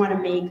just want to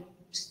make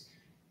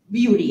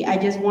beauty. I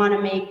just want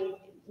to make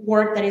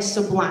work that is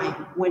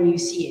sublime when you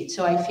see it.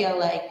 So I feel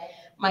like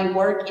my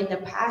work in the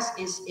past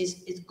is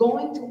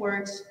going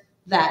towards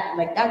that.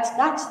 Like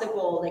that's the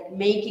goal, like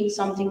making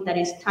something that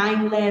is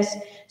timeless,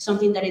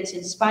 something that is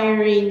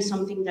inspiring,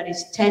 something that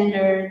is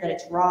tender, that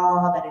it's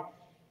raw,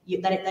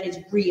 that is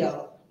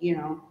real, you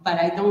know. But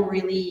I don't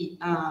really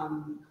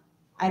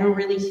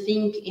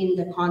think in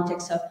the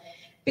context of,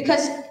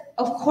 because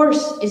of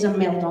course it's a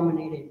male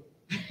dominated.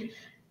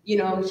 You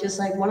know, it's just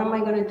like, what am I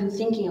gonna do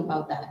thinking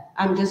about that?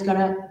 I'm just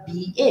gonna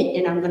be it,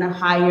 and I'm gonna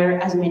hire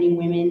as many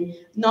women,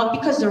 not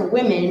because they're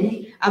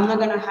women. I'm not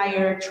gonna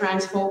hire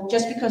trans folk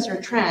just because they're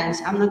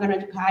trans. I'm not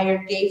gonna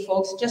hire gay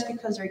folks just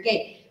because they're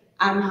gay.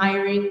 I'm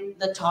hiring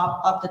the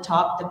top of the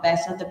top, the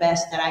best of the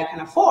best that I can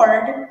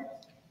afford,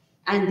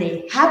 and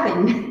they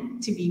happen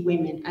to be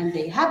women, and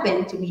they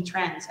happen to be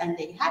trans, and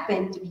they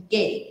happen to be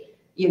gay.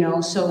 You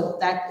know, so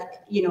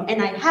that, you know,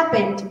 and I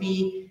happen to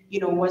be, you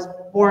know, was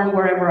born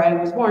wherever I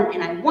was born,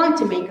 and I want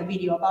to make a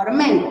video about a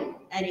mango,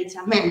 and it's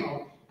a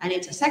mango, and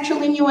it's a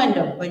sexual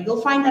innuendo, but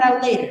you'll find that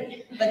out later.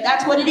 But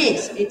that's what it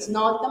is. It's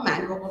not the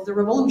mango of the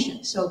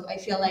revolution. So I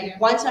feel like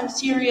once I'm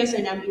serious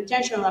and I'm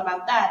intentional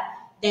about that,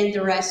 then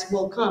the rest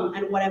will come,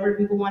 and whatever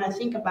people want to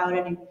think about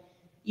it. And,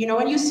 you know,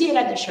 when you see it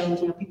at the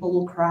shows, you know, people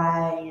will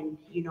cry, and,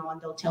 you know,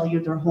 and they'll tell you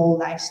their whole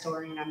life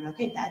story, and I'm like,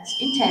 okay, that's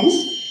intense,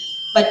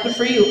 but good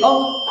for you.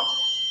 Oh,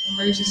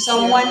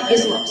 someone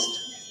is lost.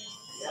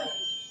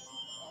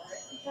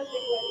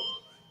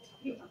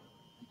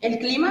 El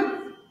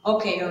clima?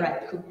 Okay, all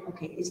right, cool.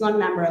 Okay, it's not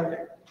an Amber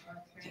Alert.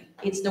 Okay.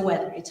 It's the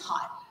weather, it's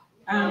hot.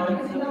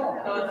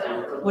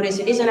 What is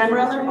it? Is it an Amber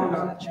Alert? Oh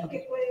no,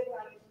 okay.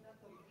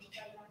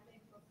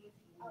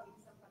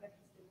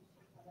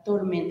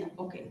 Tormenta,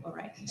 okay, all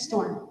right.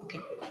 Storm, okay,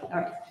 all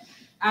right.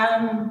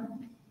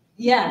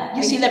 Yeah.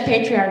 You see, the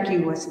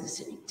patriarchy was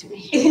listening to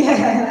me.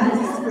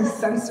 Yeah, the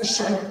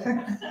censorship.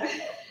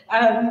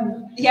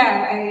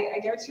 I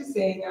get what you're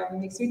saying. It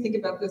makes me think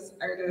about this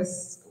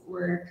artist's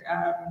work.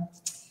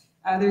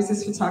 There's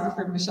this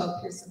photographer, Michelle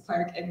Pearson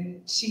Clark,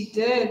 and she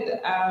did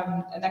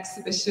an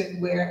exhibition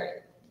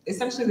where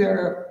essentially there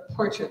are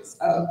portraits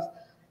of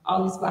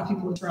all these Black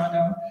people in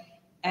Toronto.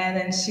 And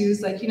then she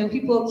was like, you know,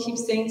 people keep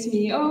saying to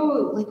me,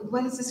 oh, like,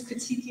 what is this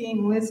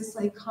critiquing? What is this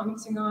like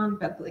commenting on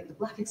about like the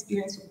Black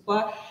experience with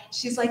blah?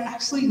 She's like,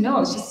 actually,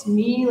 no, it's just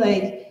me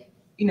like,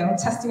 you know,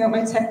 testing out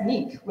my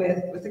technique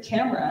with the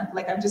camera.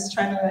 Like, I'm just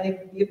trying to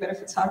like be a better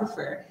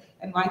photographer.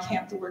 And why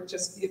can't the work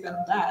just be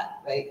about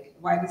that? Like,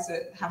 why does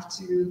it have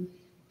to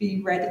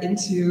be read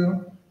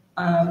into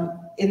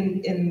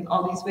in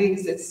all these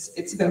ways?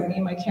 It's about me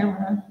and my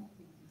camera.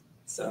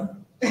 So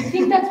I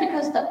think that's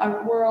because the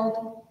art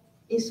world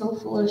is so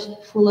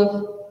full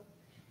of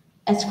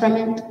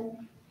excrement.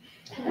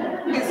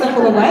 It's so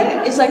full of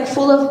what? It's like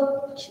full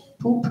of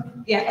poop.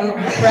 Yeah. Oh.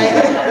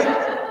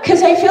 Right.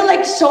 Because I feel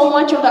like so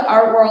much of the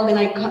art world, and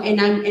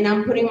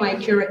I'm putting my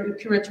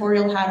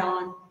curatorial hat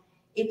on.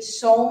 It's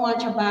so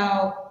much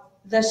about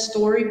the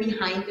story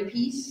behind the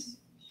piece,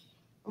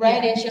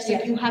 right? Yeah. It's just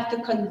like you have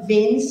to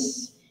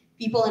convince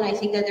people, and I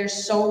think that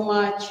there's so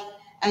much,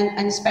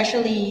 and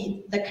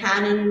especially the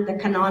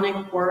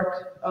canonic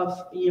work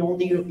of, you know,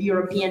 the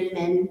European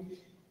men,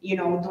 you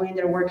know, doing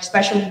their work,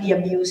 especially the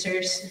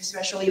abusers,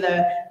 especially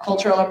the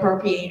cultural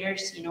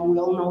appropriators, you know, we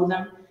all know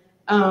them.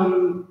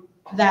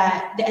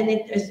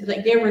 It's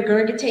like they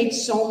regurgitate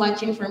so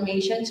much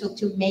information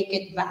to make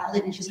it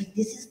valid. It's just like,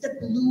 this is the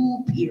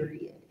blue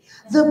period.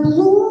 the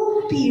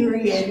blue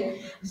period,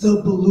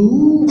 the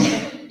blue,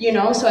 you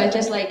know, so I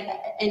just like,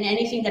 and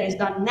anything that is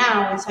done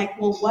now, it's like,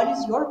 well,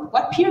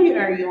 what period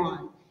are you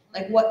on?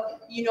 Like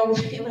what, you know,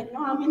 like,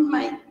 no, I'm in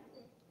my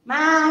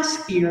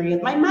mass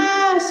period,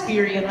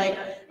 like,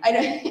 I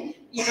don't,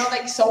 you know,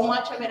 like so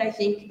much of it, I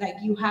think like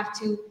you have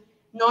to,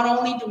 not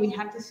only do we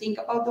have to think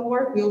about the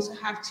work, we also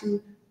have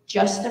to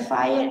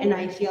justify it, and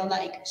I feel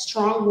like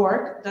strong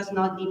work does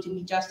not need to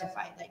be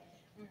justified. Like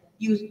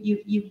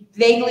you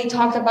vaguely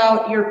talked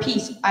about your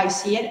piece. I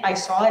see it, I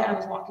saw it, I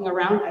was walking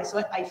around, I saw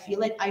it, I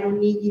feel it. I don't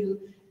need you to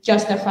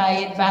justify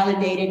it,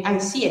 validate it. I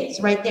see it, it's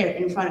right there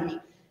in front of me.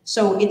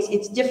 So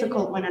it's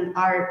difficult when an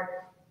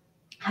art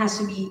has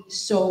to be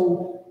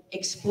so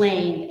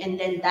explained, and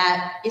then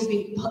that is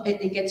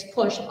it gets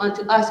pushed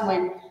onto us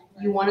when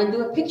you want to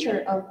do a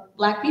picture of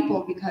Black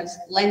people, because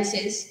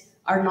lenses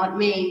are not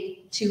made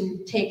to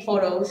take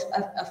photos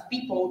of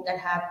people that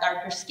have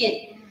darker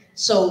skin.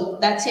 So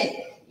that's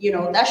it. You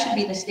know, that should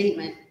be the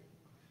statement.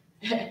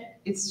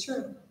 It's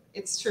true.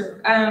 It's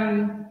true.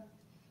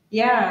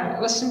 Yeah,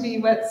 well,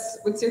 shimby,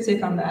 what's your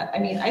take on that? I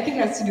mean, I think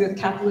it has to do with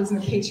capitalism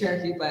and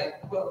patriarchy,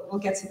 but we'll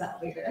get to that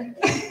later.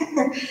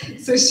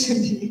 So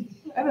shimby.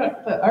 I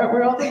don't, the art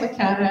world in the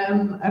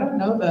canon, I don't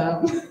know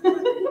them.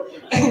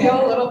 I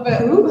feel a little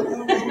bit,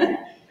 ooh.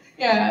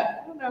 Yeah,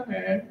 I don't know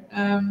her.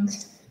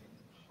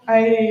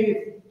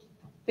 I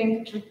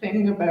think the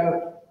thing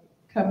about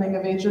coming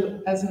of age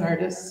as an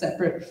artist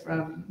separate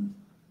from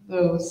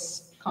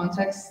those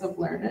contexts of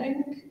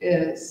learning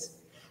is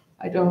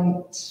I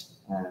don't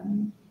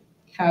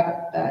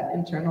have that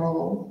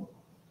internal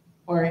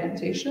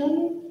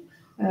orientation.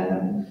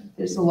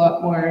 There's a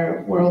lot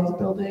more world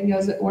building,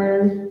 as it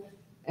were,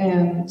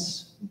 and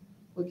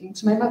looking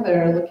to my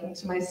mother, looking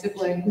to my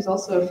sibling, who's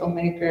also a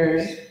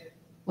filmmaker,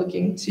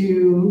 looking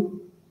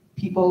to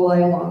people I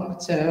long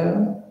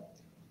to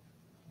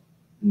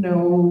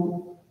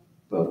know,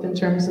 both in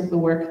terms of the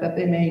work that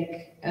they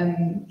make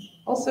and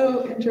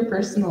also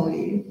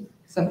interpersonally.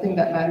 Something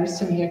that matters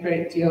to me a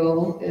great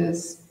deal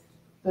is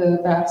the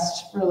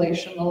vast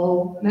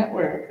relational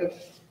network of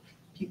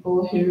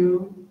people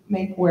who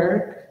make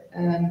work,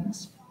 and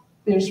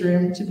there's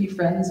room to be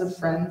friends of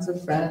friends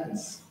of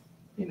friends.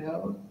 You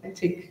know, I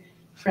take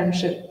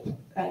friendship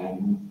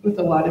with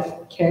a lot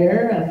of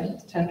care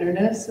and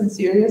tenderness and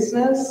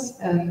seriousness,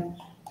 and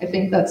I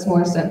think that's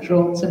more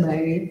central to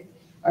my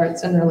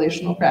arts and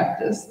relational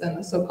practice than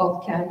the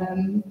so-called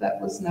canon that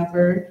was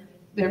never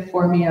there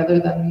for me other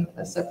than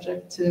a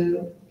subject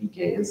to be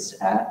gazed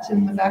at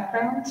in the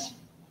background.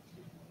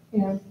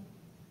 Yeah.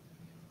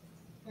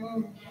 I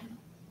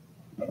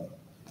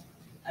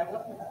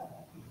love that.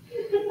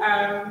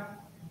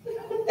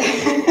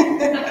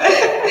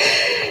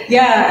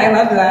 Yeah, I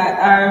love that.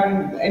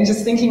 And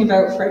just thinking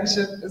about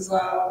friendship as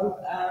well,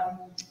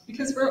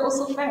 because we're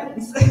also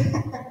friends.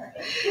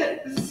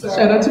 So,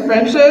 Shout out to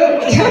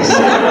friendship.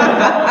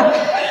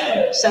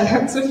 Shout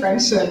out to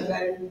friendship,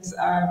 and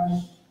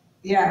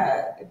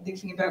yeah,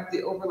 thinking about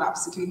the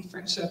overlaps between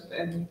friendship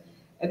and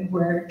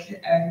work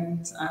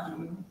and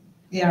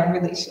yeah,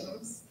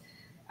 relations.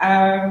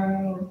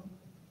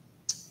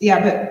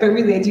 Yeah, but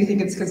really, I do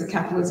think it's because of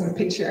capitalism and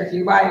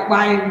patriarchy.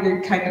 Why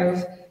we're kind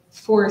of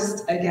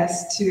forced, I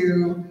guess,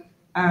 to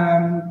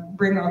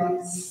bring all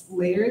these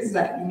layers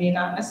that may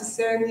not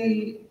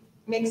necessarily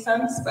make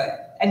sense.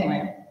 But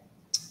anyway,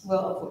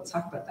 we'll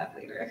talk about that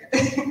later.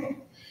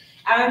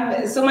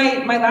 So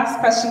my last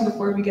question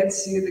before we get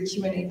to the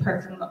Q&A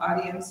part from the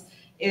audience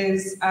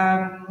is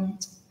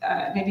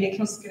maybe I can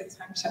also get a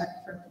time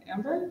check from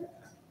Amber.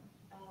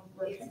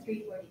 It's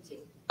 3:42.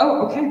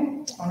 Oh,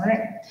 okay. All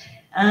right.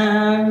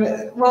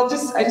 Well,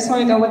 I just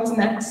want to know what's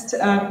next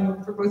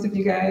for both of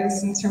you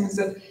guys in terms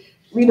of,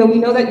 Lido, we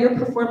know that you're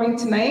performing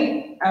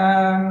tonight,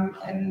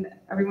 and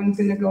everyone's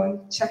going to go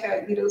and check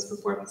out Lido's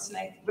performance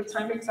tonight. What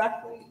time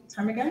exactly?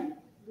 Time again?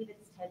 I believe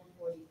it's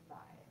 10:45.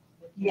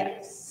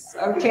 Yes.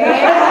 Okay.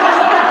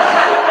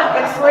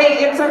 It's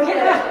late. It's okay.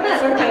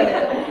 It's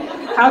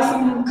okay. Have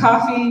some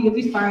coffee. You'll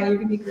be fine. You're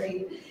going to be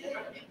great.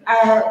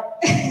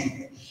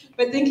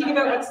 But thinking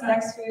about what's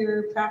next for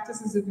your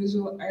practice as a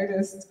visual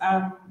artist,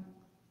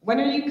 when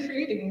are you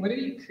creating? What are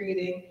you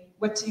creating?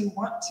 What do you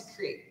want to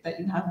create that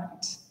you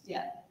haven't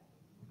yet?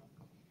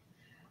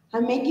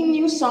 I'm making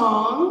new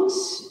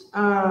songs.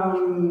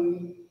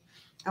 I'm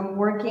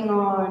working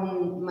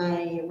on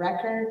my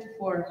record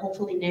for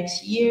hopefully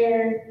next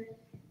year,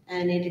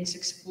 and it's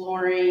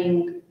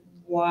exploring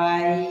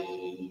why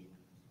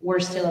we're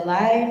still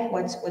alive,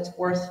 what's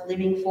worth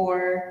living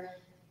for.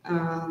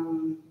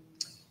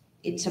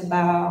 It's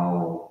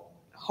about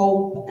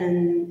hope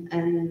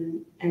and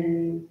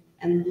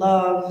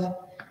love,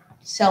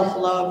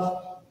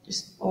 self-love,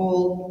 just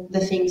all the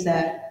things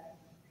that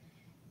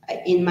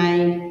in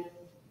my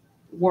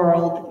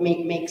world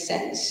make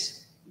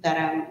sense, that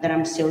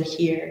I'm still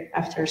here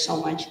after so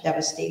much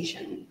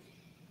devastation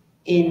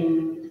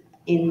in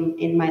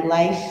my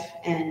life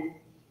and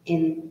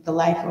in the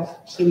life of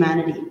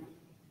humanity.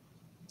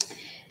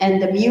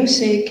 And the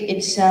music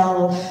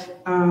itself,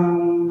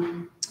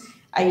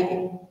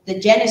 the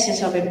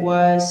genesis of it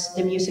was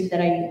the music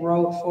that I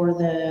wrote for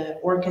the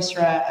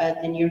orchestra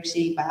at the New York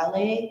City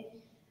Ballet.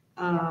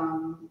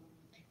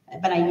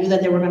 But I knew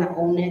that they were going to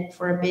own it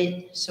for a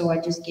bit, so I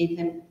just gave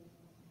them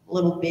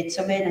little bits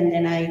of it, and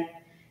then I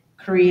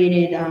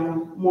created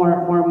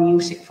more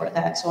music for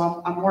that.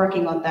 So I'm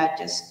working on that,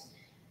 just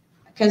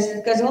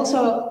because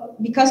also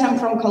because I'm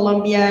from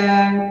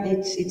Colombia,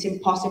 it's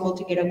impossible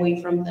to get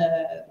away from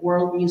the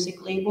world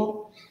music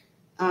label.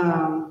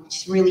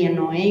 It's really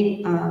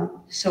annoying.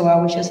 So I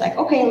was just like,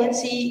 okay, let's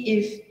see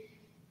if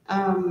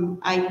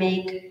I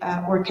make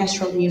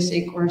orchestral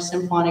music or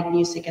symphonic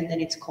music, and then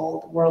it's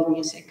called world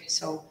music.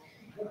 So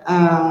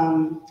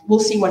we'll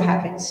see what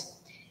happens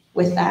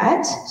with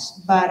that.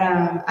 But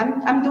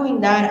I'm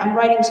doing that. I'm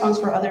writing songs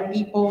for other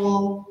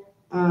people.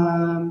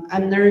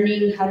 I'm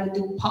learning how to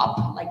do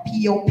pop, like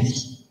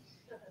P-O-P,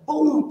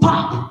 boom,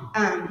 pop.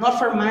 Not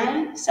for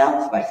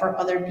myself, but for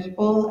other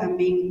people. I'm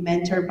being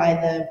mentored by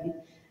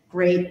the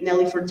great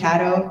Nelly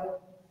Furtado,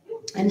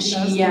 and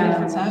she's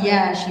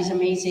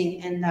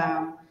amazing. And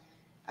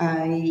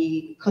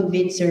I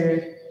convinced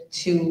her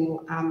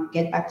to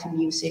get back to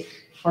music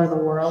for the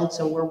world.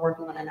 So we're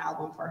working on an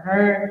album for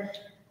her.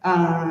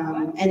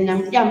 And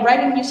I'm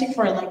writing music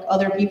for like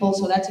other people.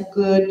 So that's a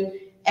good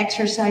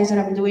exercise that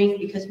I'm doing,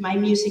 because my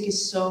music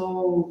is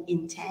so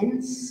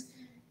intense.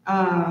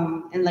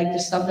 And like the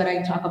stuff that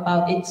I talk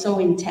about, it's so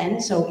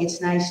intense. So it's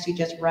nice to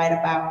just write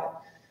about,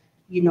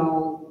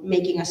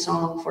 making a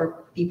song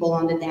for people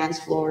on the dance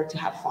floor to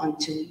have fun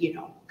too,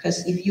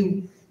 because if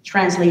you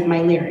translate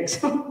my lyrics,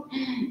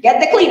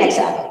 get the Kleenex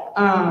out.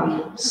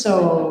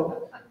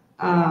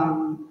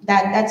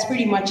 That's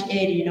pretty much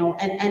it,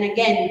 and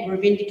again, we're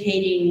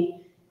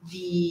vindicating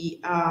the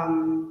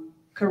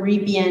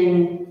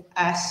Caribbean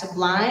as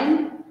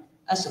sublime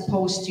as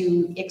opposed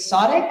to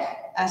exotic,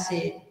 as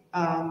it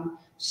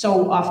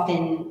so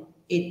often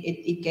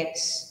it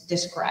gets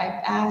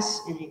described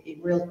as, and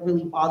it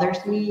really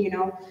bothers me,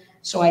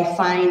 So I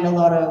find a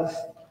lot of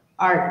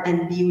art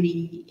and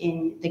beauty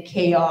in the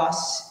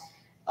chaos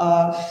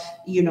of,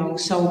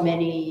 so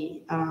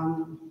many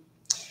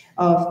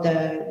of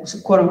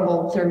the quote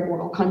unquote third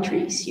world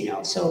countries,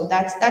 So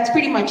that's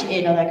pretty much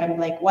it. Like, I'm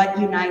like, what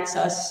unites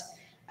us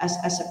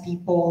as a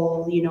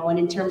people, and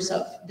in terms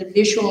of the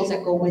visuals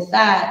that go with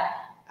that,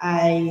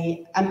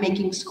 I'm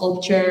making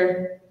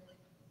sculpture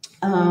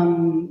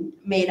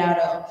made out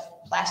of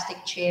plastic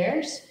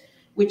chairs,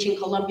 which in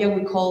Colombia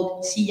we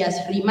call sillas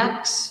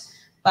rimacs,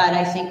 but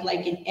I think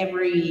like in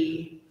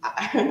every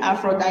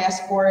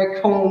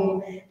Afro-diasporic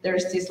home,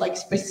 there's this like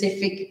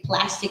specific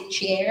plastic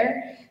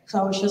chair. So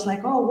I was just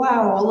like, oh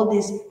wow, all of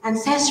this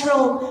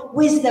ancestral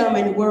wisdom,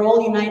 and we're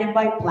all united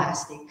by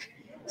plastic.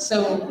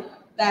 So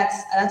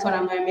that's what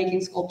I'm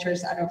making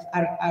sculptures out of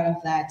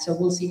that. So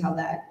we'll see how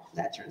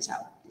that turns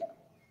out.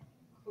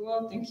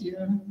 Cool, thank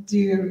you. Do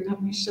you have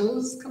any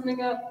shows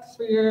coming up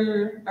for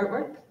your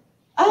artwork?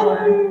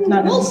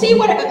 We'll see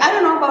I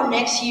don't know about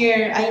next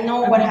year. I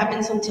know what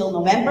happens until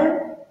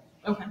November.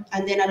 Okay.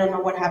 And then I don't know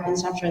what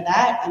happens after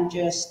that. I'm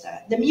just,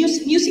 the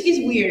music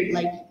is weird.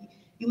 Like,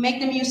 you make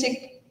the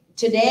music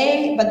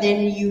today, but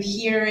then you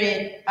hear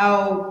it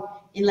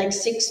out in like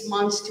 6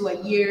 months to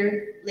a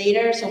year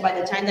later. So by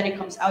the time that it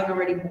comes out, you're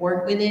already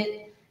bored with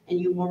it, and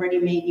you've already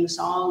made new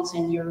songs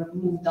and you're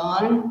moved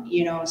on,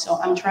 So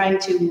I'm trying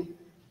to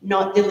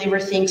not deliver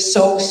things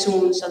so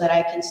soon so that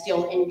I can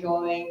still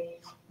enjoy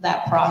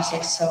that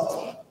process.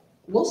 So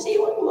we'll see.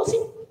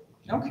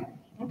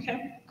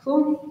 Okay,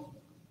 cool.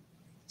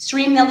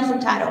 Stream Nelly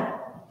Furtado.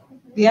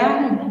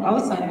 Yeah,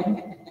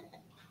 awesome.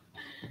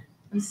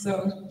 And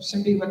so,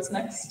 Shimby, what's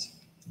next?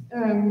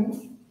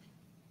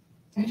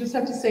 I just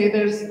have to say,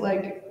 there's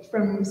like,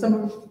 from some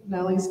of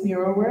Nelly's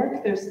newer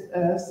work, there's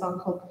a song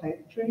called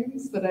Pipe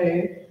Dreams that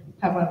I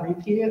have on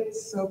repeat.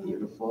 It's so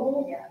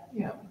beautiful.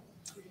 Yeah.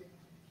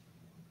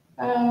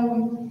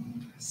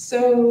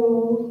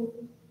 So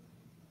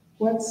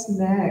what's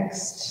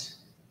next?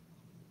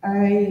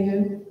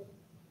 I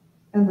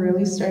am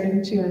really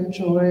starting to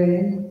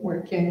enjoy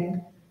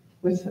working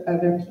with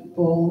other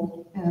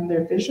people and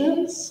their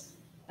visions.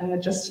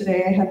 Just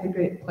today, I had the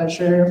great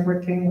pleasure of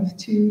working with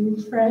 2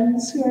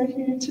 friends who are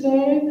here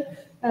today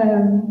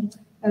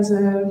as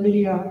a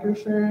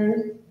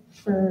videographer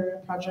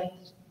for a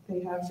project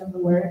they have in the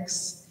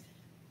works.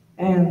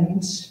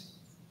 And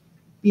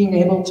being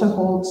able to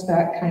hold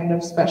that kind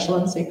of special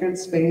and sacred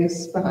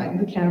space behind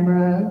the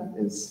camera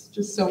is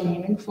just so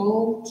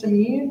meaningful to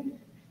me.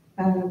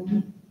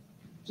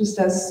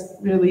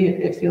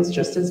 It feels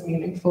just as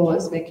meaningful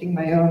as making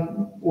my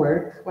own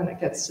work when it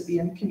gets to be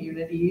in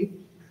community.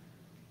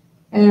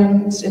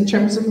 And in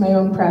terms of my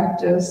own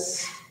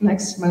practice,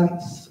 next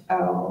month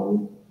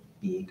I'll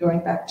be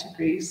going back to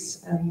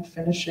Greece and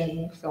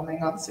finishing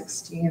filming on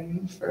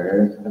 16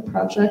 for a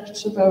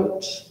project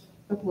about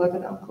a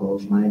beloved uncle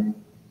of mine.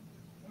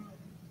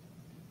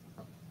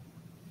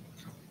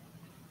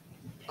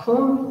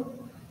 Cool.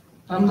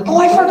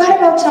 I forgot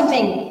about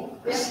something.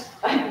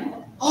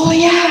 Oh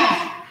yeah.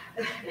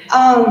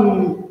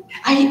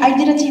 I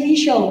did a TV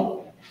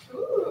show.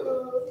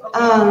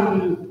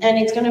 And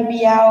it's gonna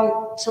be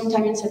out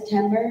sometime in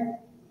September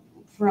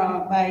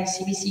by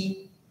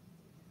CBC.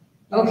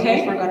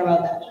 Okay. I forgot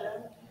about that.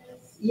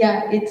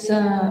 Yeah, it's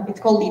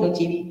called Lido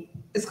TV.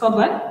 It's called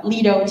what?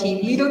 Lido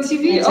TV. Lido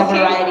TV? It's a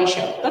variety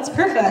show. That's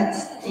perfect.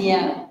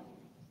 Yeah.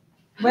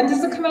 When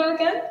does it come out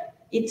again?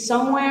 It's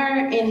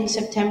somewhere in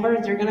September.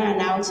 They're gonna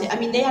announce it. I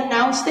mean, they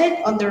announced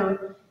it on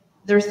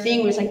their thing.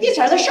 It was like, these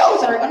are the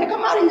shows that are gonna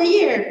come out in the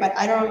year. But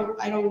I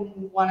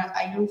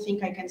don't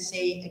think I can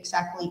say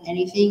exactly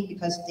anything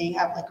because they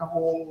have like a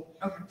whole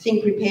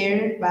thing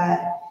prepared.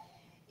 But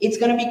it's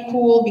gonna be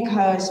cool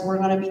because we're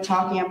gonna be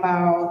talking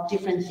about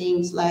different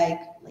things like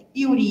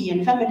beauty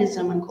and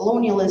feminism and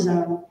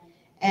colonialism.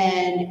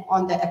 And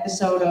on the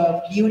episode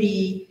of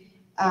beauty,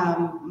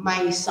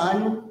 my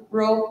son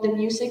wrote the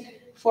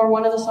music for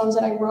one of the songs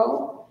that I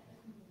wrote.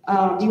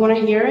 Do you want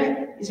to hear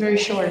it? It's very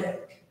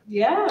short.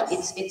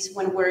 Yes. It's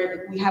when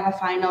we have a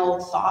final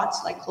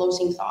thoughts, like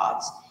closing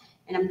thoughts,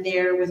 and I'm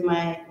there with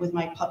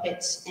my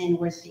puppets, and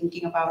we're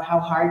thinking about how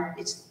hard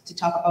it's to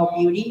talk about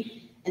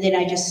beauty. And then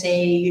I just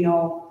say, you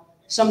know,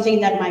 something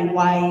that my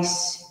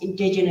wise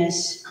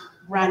indigenous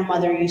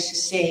grandmother used to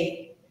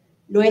say: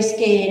 "No es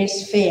que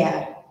eres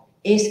fea,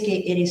 es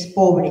que eres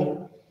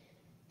pobre,"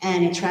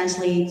 and it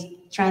translates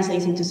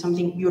into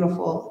something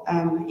beautiful.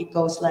 It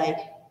goes like,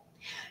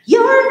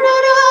 "You're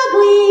not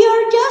ugly,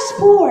 you're just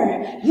poor.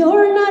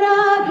 You're not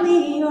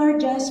ugly, you're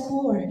just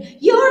poor.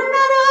 You're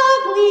not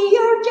ugly,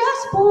 you're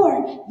just poor.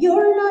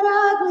 You're not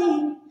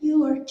ugly,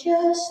 you're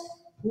just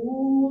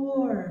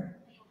poor."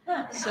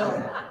 So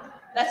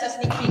that's a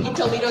sneak peek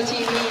into Lido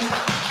TV.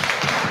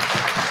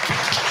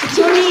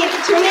 So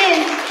tune in.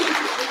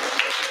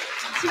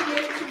 Tune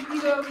in to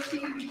Lido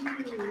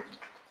TV.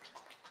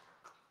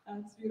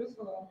 That's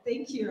beautiful.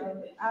 Thank you.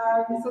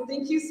 So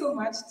thank you so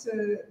much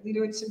to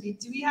Lido and Shimby.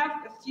 Do we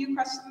have a few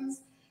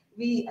questions?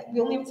 We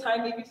only have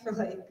time maybe for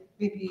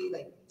maybe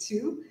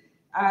two.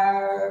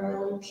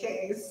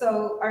 Okay.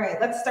 So all right,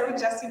 let's start with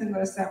Jesse and then go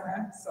to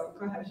Samra. So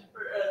go ahead.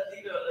 For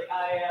Lido,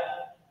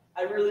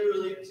 I really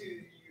relate to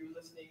you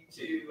listening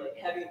to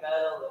heavy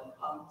metal and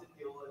punk to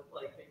deal with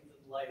things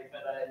in life.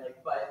 And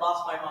I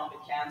lost my mom to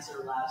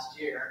cancer last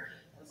year.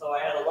 And so I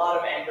had a lot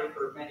of anger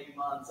for many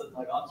months, and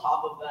on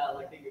top of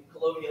that, thinking of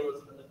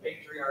colonialism and the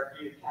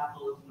patriarchy of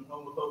capitalism and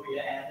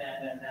homophobia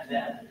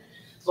and.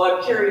 So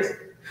I'm curious,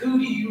 who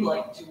do you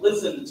like to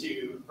listen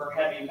to for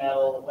heavy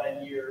metal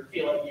when you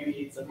feel like you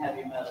need some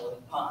heavy metal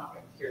and punk?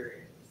 I'm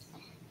curious.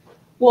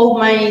 Well,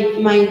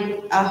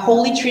 my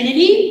Holy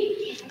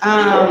Trinity.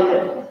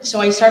 So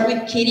I start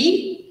with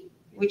Kitty,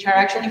 which are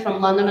actually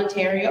from London,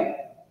 Ontario.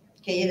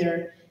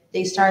 Okay,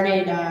 they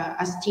started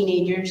as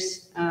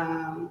teenagers.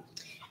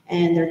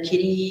 And they're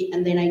Kitty,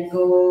 and then I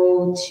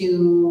go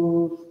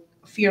to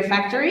Fear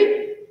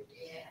Factory,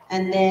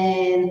 and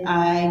then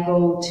I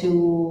go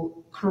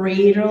to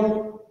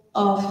Cradle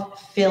of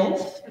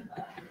Filth.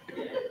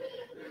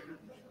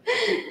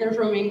 They're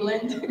from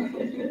England.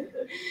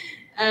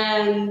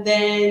 And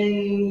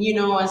then,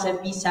 as a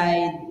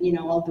B-side,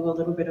 I'll do a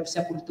little bit of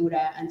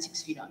Sepultura and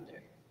 6 Feet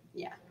Under.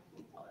 Yeah.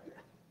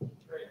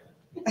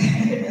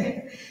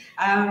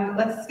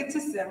 Let's get to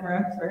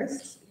Samra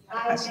first.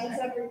 Hi, thanks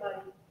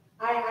everybody.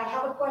 I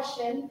have a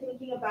question,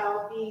 thinking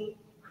about being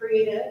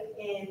creative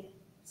in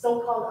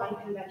so-called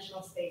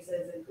unconventional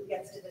spaces and who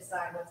gets to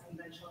decide what's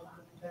conventional and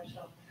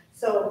unconventional.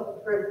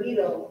 So for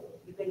Lido,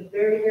 you've been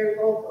very, very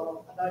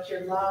vocal about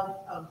your love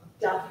of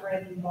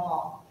Dufferin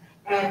Mall.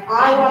 And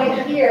I want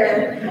to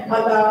hear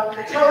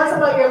tell us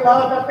about your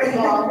love of Dufferin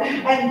Mall.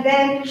 And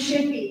then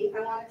Shimby, I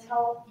want to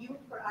tell you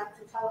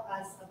to tell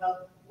us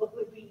about what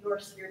would be your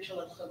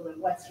spiritual equivalent.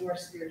 What's your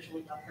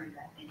spiritual Dufferin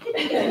Mall?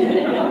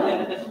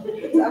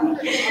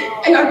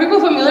 Are people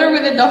familiar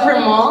with the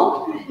Dufferin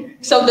Mall?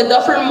 So the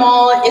Dufferin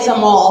Mall is a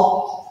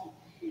mall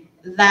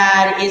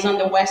that is on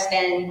the West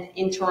End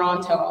in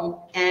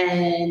Toronto,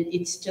 and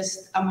it's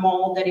just a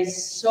mall that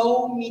is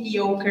so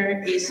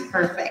mediocre is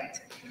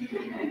perfect,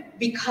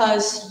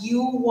 because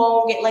you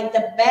won't get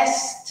the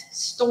best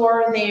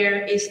store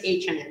there is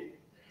H&M,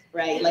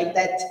 right?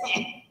 That.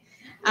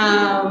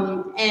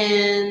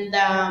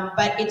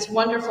 But it's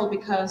wonderful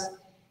because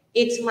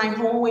it's my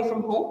home away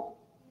from home.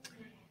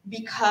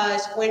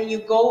 Because when you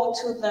go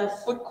to the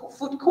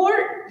food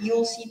court,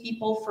 you'll see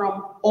people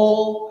from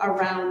all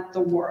around the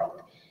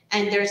world.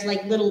 And there's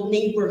little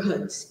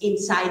neighborhoods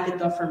inside the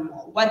Dufferin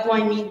Mall. What do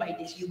I mean by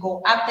this? You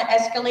go up the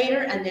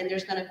escalator, and then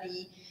there's gonna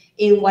be,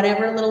 in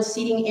whatever little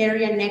seating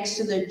area next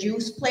to the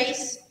juice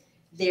place,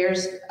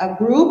 there's a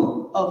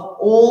group of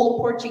old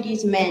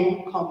Portuguese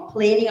men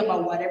complaining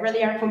about whatever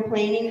they are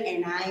complaining,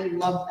 and I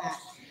love that.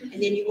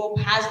 And then you go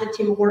past the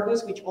Tim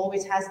Hortons, which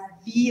always has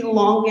the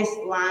longest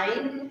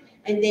line.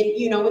 And then,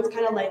 it's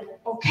kind of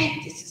okay,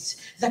 this is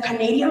the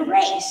Canadian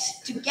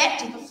race to get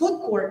to the food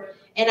court.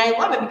 And I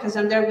love it because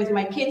I'm there with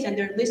my kids and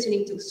they're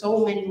listening to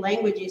so many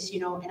languages,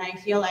 and I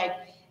feel like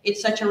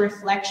it's such a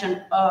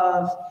reflection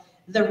of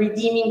the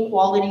redeeming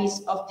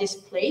qualities of this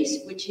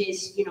place, which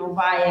is,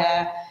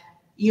 via,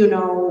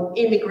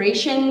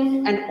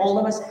 immigration and all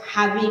of us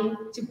having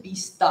to be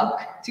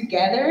stuck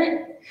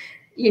together.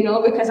 you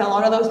know, because a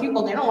lot of those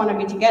people, they don't want to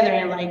be together,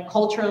 and like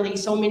culturally,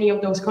 so many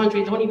of those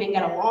countries don't even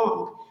get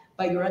along.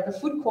 But you're at the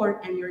food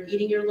court and you're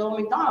eating your little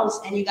McDonald's,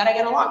 and you gotta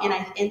get along.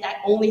 And that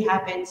only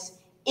happens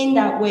in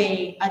that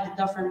way at the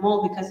Dufferin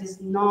Mall, because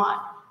it's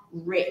not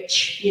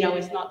rich, you know,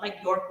 it's not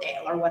like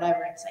Yorkdale or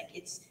whatever. It's like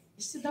it's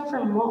the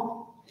Dufferin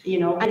Mall, you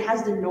know, and it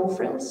has the no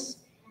frills,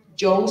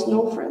 Joe's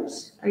no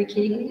frills. Are you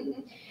kidding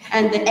me?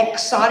 And the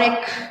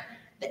exotic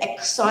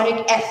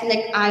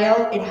ethnic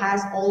aisle, it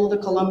has all the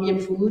Colombian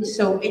food.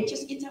 So it's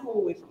a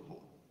whole away from home.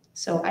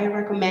 So I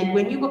recommend,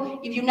 when you go,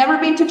 if you've never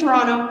been to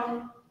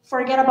Toronto,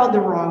 forget about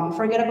the ROM,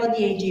 forget about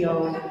the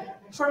AGO,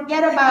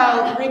 forget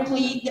about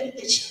Ripley,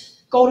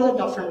 go to the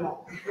Dufferin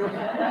Mall.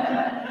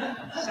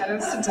 Shout out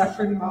to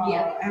Dufferin Mall.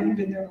 Yeah. I haven't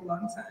been there in a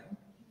long time.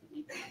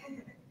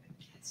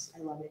 I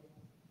love it.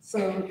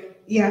 So,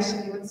 yeah,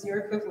 Shani, what's your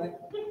equivalent?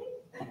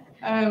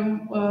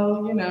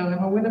 Well, you know,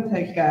 I'm a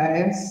Winnipeg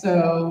guy,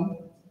 so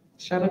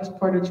shout out to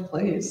Portage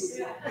Place.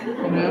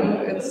 You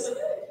know,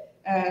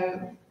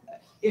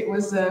 it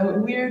was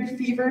a weird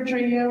fever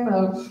dream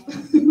of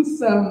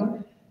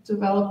some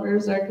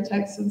developers,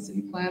 architects, and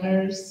city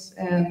planners,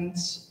 and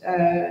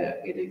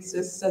it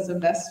exists as a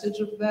vestige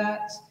of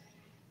that.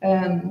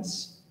 And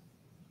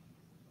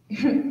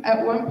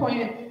at one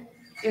point,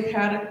 it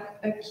had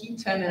a key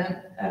tenant,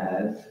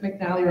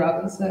 McNally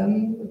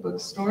Robinson, the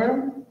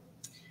bookstore,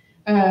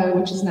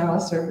 which is now a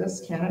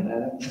Service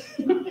Canada.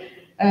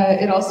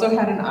 It also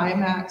had an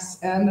IMAX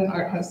and an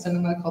art house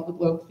cinema called the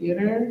Globe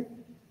Theatre.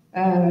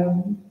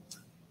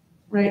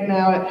 Right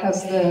now it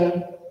has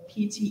the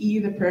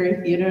PTE, the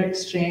Prairie Theatre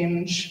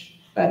Exchange,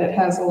 but it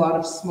has a lot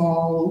of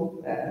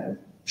small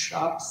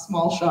shops,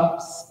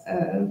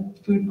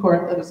 food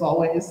court that is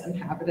always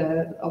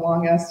inhabited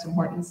along as Tim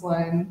Hortons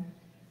line,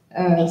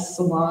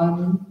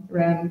 salon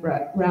ran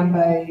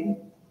by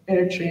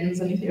Eritreans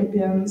and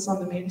Ethiopians on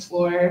the main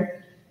floor.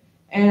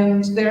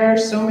 And there are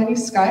so many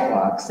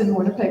skywalks in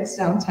Winnipeg's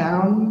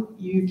downtown.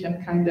 You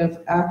can kind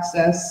of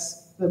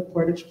access the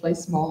Portage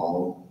Place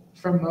Mall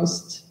from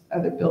most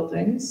other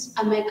buildings.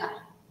 A Mecca,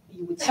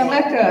 you would say. A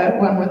Mecca,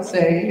 one would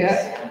say,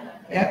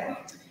 yeah.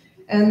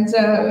 And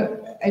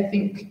I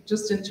think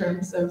just in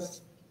terms of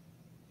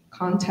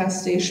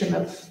contestation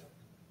of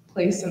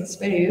place and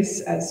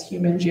space, as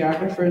human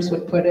geographers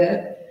would put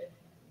it,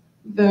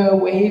 the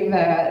way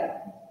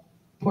that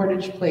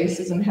Portage Place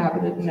is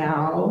inhabited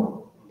now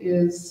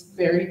is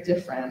very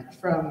different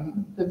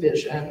from the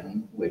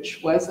vision,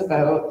 which was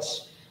about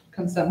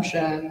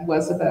consumption,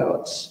 was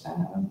about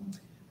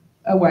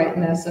a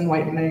whiteness and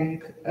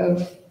whitening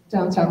of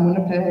downtown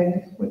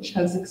Winnipeg, which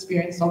has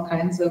experienced all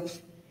kinds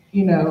of,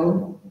 you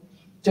know,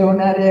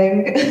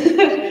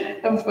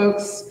 donutting of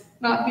folks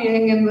not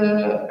being in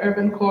the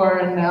urban core.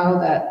 And now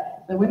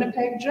that the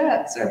Winnipeg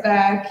Jets are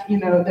back, you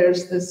know,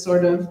 there's this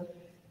sort of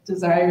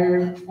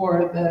desire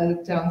for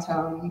the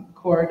downtown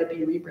core to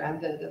be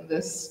rebranded in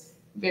this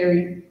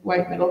very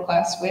white middle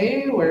class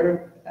way,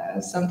 where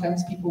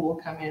sometimes people will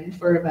come in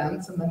for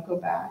events and then go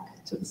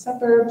back to the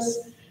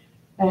suburbs,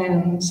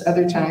 and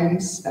other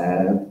times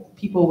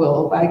people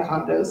will buy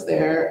condos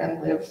there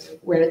and live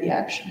where the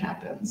action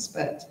happens.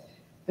 But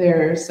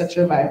there's such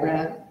a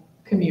vibrant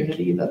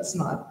community that's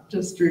not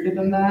just rooted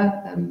in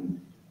that, and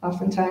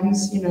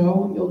oftentimes, you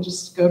know, you'll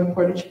just go to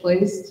Portage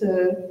Place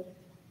to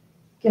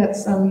get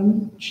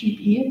some cheap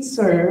eats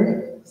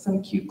or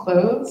some cute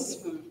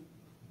clothes.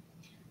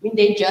 I mean,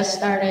 they just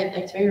started,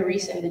 it's very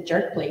recent, the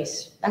Jerk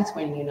Place. That's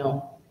when you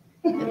know.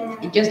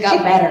 It just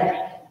got better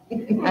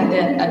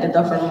at the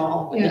Dufferin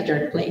Mall with the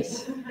Jerk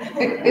Place.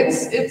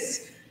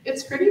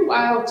 It's pretty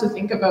wild to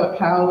think about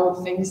how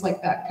things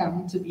like that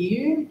come to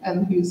be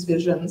and whose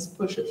visions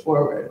push it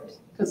forward,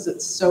 because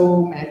it's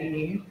so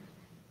many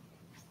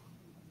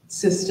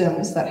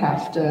systems that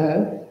have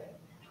to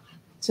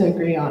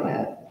agree on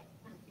it.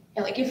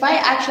 Yeah, like if I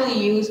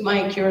actually use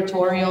my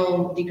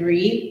curatorial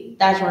degree,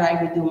 that's where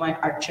I would do my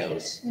art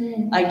shows,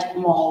 like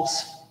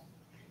malls.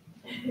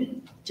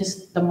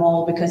 Just the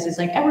mall, because it's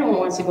like everyone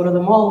wants to go to the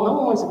mall. No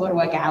one wants to go to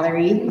a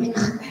gallery.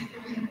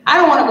 I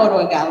don't want to go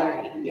to a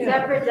gallery.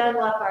 Except for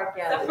Dunlop Art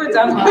Gallery. Except for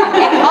Dunlop.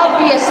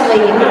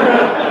 Obviously,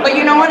 but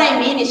you know what I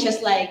mean. It's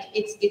just like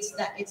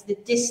it's the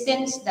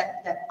distance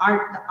that the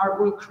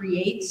artwork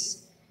creates.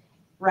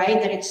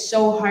 Right, that it's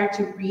so hard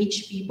to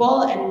reach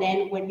people, and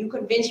then when you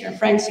convince your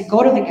friends to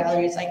go to the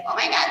gallery, it's like, oh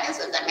my God, this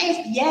is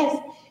amazing. Yes,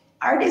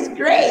 art is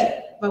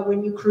great. But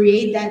when you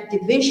create that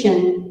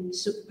division,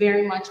 so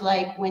very much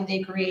like when they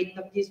create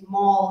these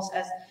malls,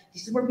 as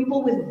this is where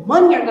people with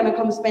money are gonna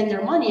come spend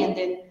their money, and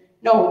then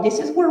no, this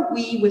is where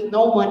we with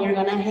no money are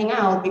gonna hang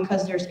out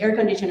because there's air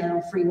conditioner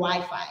and free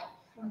Wi-Fi.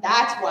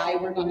 That's why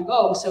we're gonna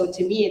go. So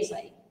to me, it's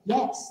like,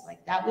 yes,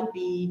 like that would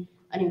be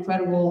an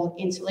incredible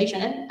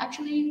installation. And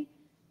actually,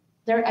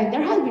 there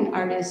has been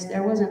artists.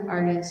 There was an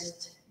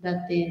artist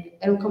that did,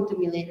 it'll come to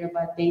me later,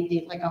 but they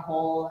did like a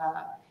whole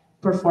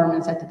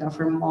performance at the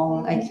Dufferin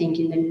Mall, I think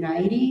in the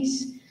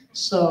 90s.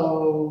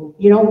 So,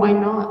 you know, why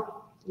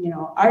not? You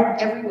know, art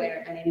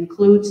everywhere, and it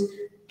includes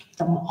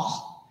the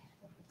mall.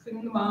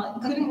 including the mall,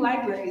 including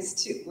libraries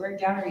too. We're a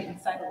gallery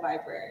inside a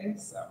library.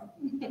 So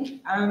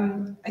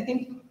I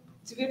think,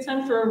 do we have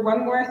time for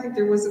one more? I think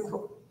there was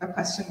a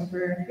question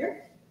over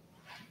here.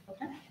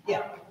 Okay.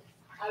 Yeah.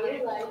 I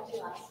would like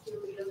to ask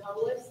you, Lido, how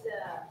was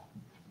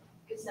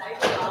because I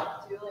grew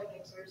up too,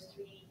 like the first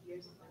 3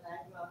 years of my life,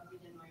 I grew up in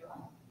Villanueva,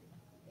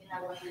 in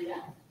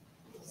Aguadilla.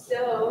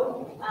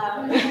 So,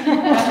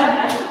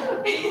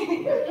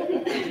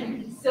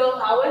 so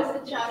how was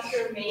the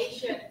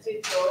transformation to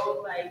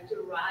go, like, to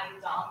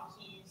ride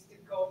donkeys, to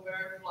go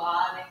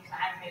barefoot and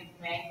climb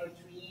mango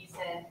trees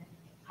and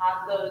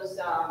have those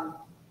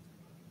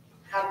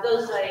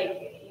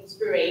like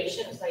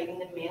inspirations, like in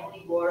the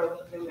manly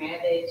world of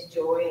Mercedes,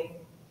 joy,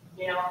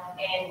 you know,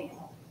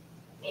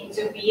 and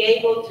to be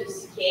able to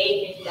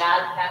escape in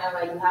that kind of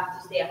like you have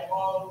to stay at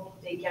home,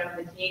 take care of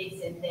the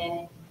kids, and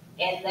then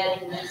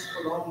in East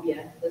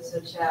Colombia, that's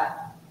such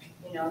a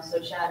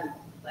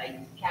like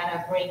kind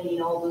of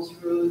bringing all those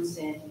roots.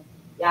 And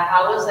yeah,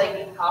 how was like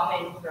you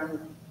coming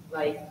from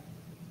like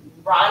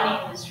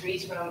running the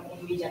streets from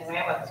in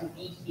Villanueva to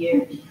be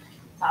here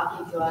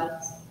talking to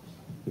us?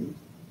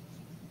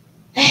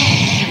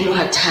 We don't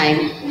have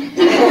time.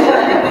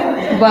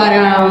 But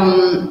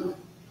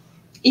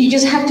you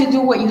just have to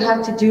do what you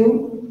have to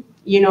do.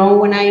 You know,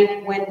 when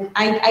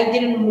I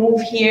didn't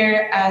move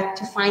here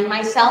to find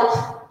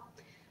myself,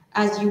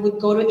 as you would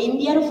go to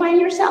India to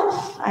find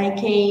yourself. I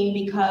came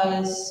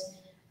because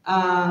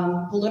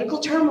political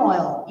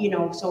turmoil, you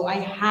know, so I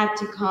had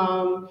to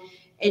come.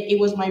 It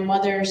was my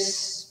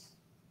mother's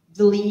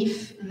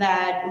belief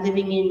that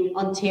living in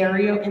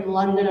Ontario, in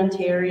London,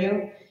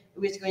 Ontario, it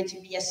was going to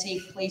be a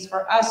safe place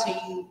for us. So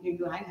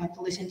you have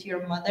to listen to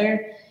your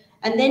mother.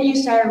 And then you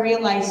start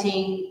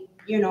realizing,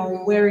 you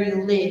know, where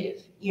you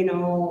live, you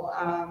know,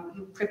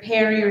 you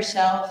prepare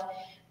yourself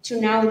to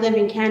now live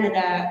in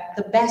Canada,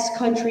 the best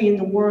country in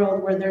the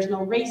world where there's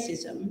no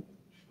racism.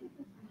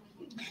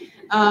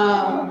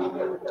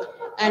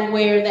 And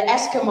where the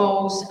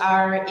Eskimos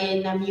are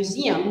in a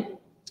museum,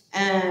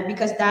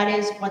 because that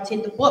is what's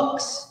in the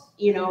books,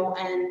 you know.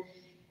 And,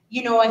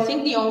 you know, I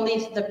think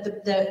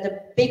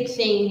the big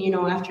thing, you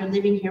know, after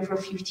living here for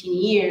 15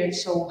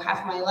 years, so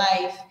half my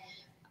life,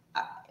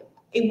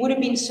 it would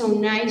have been so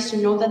nice to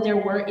know that there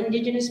were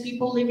indigenous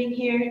people living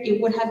here.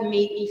 It would have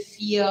made me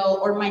feel,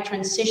 or my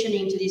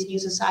transitioning to this new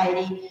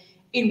society,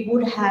 it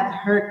would have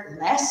hurt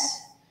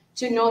less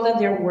to know that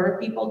there were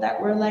people that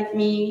were like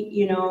me,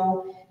 you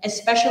know,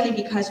 especially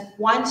because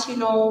once you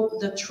know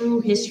the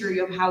true history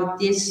of how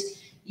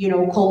this, you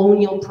know,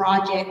 colonial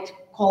project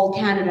called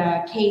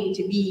Canada came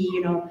to be,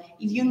 you know,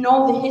 if you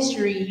know the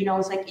history, you know,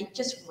 it's like, it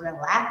just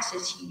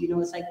relaxes you, you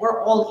know, it's like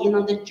we're all in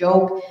on the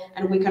joke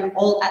and we can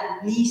all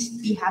at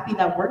least be happy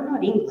that we're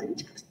not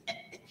England.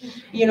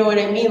 You know what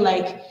I mean?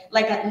 Like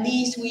at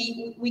least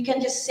we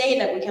can just say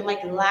that, we can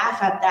like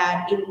laugh at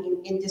that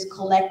in this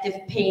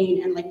collective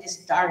pain and like this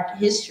dark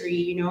history,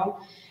 you know?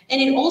 And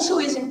it also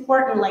is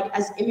important, like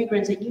as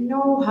immigrants, that you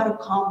know how to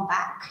come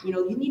back, you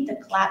know, you need to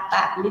clap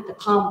back, you need to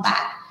come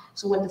back.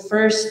 So when the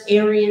first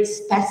Aryan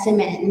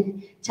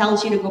specimen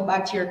tells you to go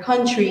back to your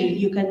country,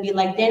 you can be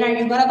like, then are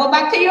you gonna go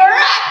back to Europe?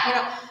 You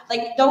know,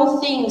 like those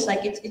things,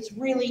 like it's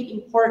really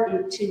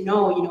important to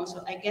know, you know.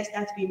 So I guess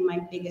that's been my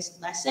biggest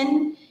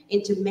lesson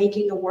into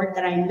making the work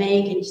that I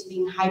make, and just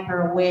being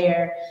hyper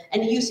aware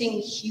and using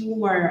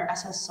humor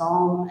as a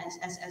song,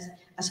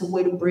 as a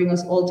way to bring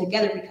us all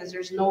together, because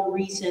there's no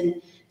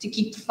reason to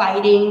keep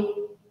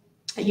fighting.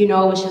 You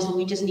know, it's just,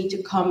 we just need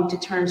to come to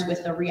terms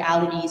with the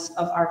realities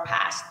of our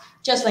past.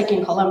 Just like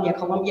in Colombia,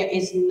 Colombia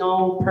is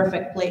no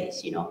perfect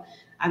place, you know.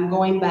 I'm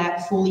going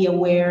back fully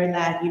aware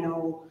that, you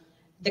know,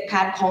 the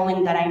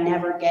catcalling that I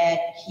never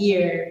get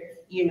here,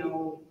 you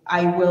know,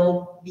 I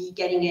will be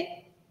getting it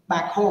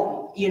back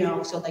home, you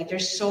know. So like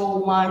there's so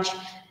much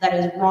that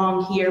is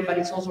wrong here, but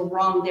it's also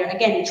wrong there.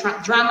 Again,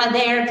 drama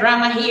there,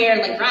 drama here,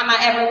 like drama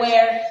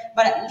everywhere.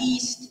 But at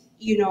least,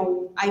 you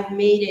know, I've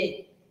made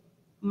it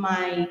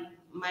my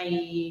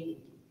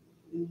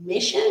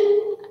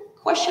mission,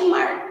 question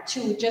mark,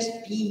 to just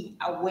be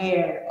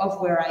aware of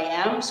where I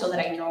am so that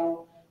I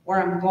know where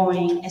I'm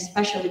going,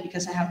 especially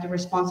because I have the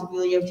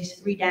responsibility of these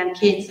 3 damn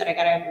kids that I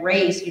gotta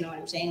raise, you know what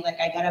I'm saying? Like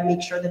I gotta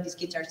make sure that these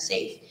kids are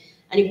safe.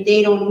 And if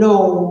they don't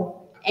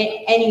know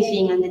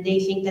anything and that they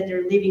think that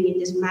they're living in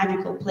this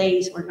magical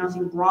place where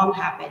nothing wrong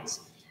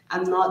happens,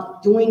 I'm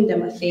not doing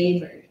them a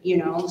favor, you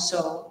know?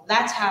 So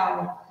that's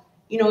how,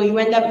 you know, you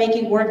end up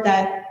making work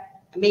that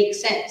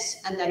makes sense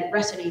and that it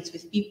resonates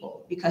with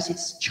people, because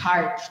it's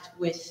charged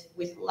with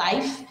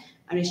life,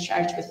 and it's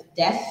charged with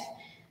death,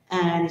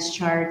 and it's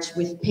charged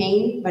with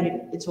pain, but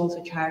it's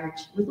also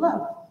charged with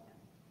love.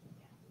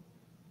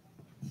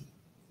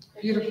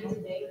 Beautiful.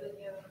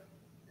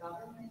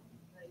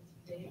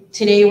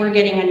 Today we're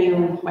getting the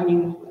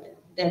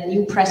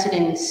new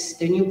president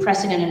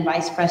and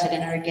vice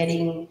president are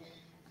getting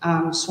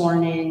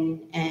sworn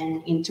in,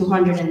 and in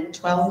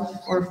 212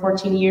 or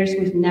 14 years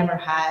we've never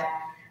had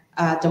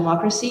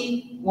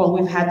democracy. Well,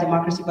 we've had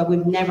democracy, but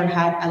we've never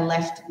had a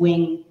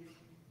left-wing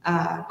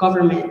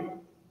government.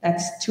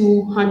 That's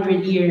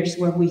 200 years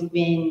where we've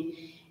been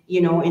you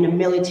know, in a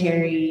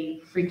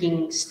military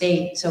freaking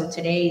state. So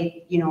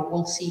today, you know,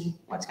 we'll see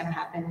what's gonna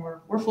happen.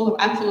 I'm full of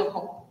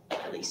hope,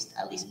 at least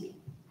me.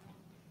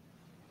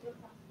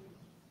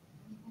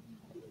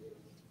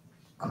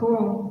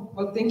 Cool.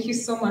 Well, thank you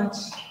so much.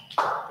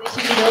 Thank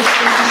you, Lido.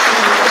 Thank you so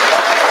much.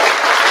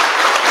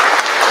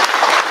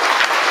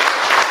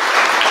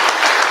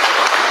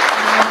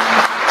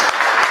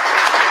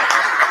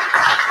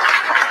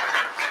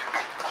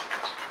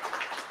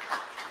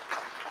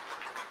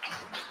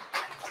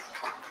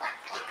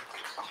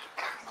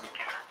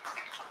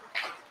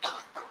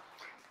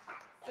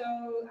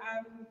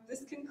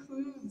 This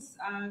concludes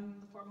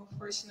the formal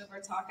portion of our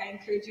talk. I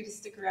encourage you to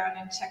stick around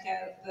and check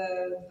out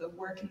the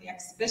work in the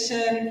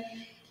exhibition.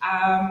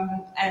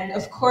 And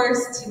of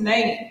course,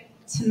 tonight,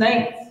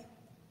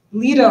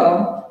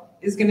 Lido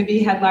is going to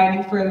be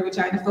headlining for the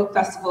Regina Folk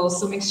Festival,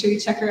 so make sure you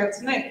check her out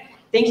tonight.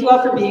 Thank you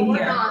all for being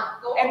here.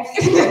 And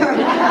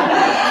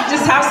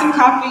just have some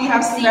coffee,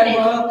 have some Red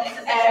Bull,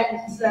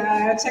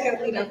 and check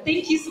out Lido.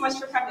 Thank you so much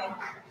for coming.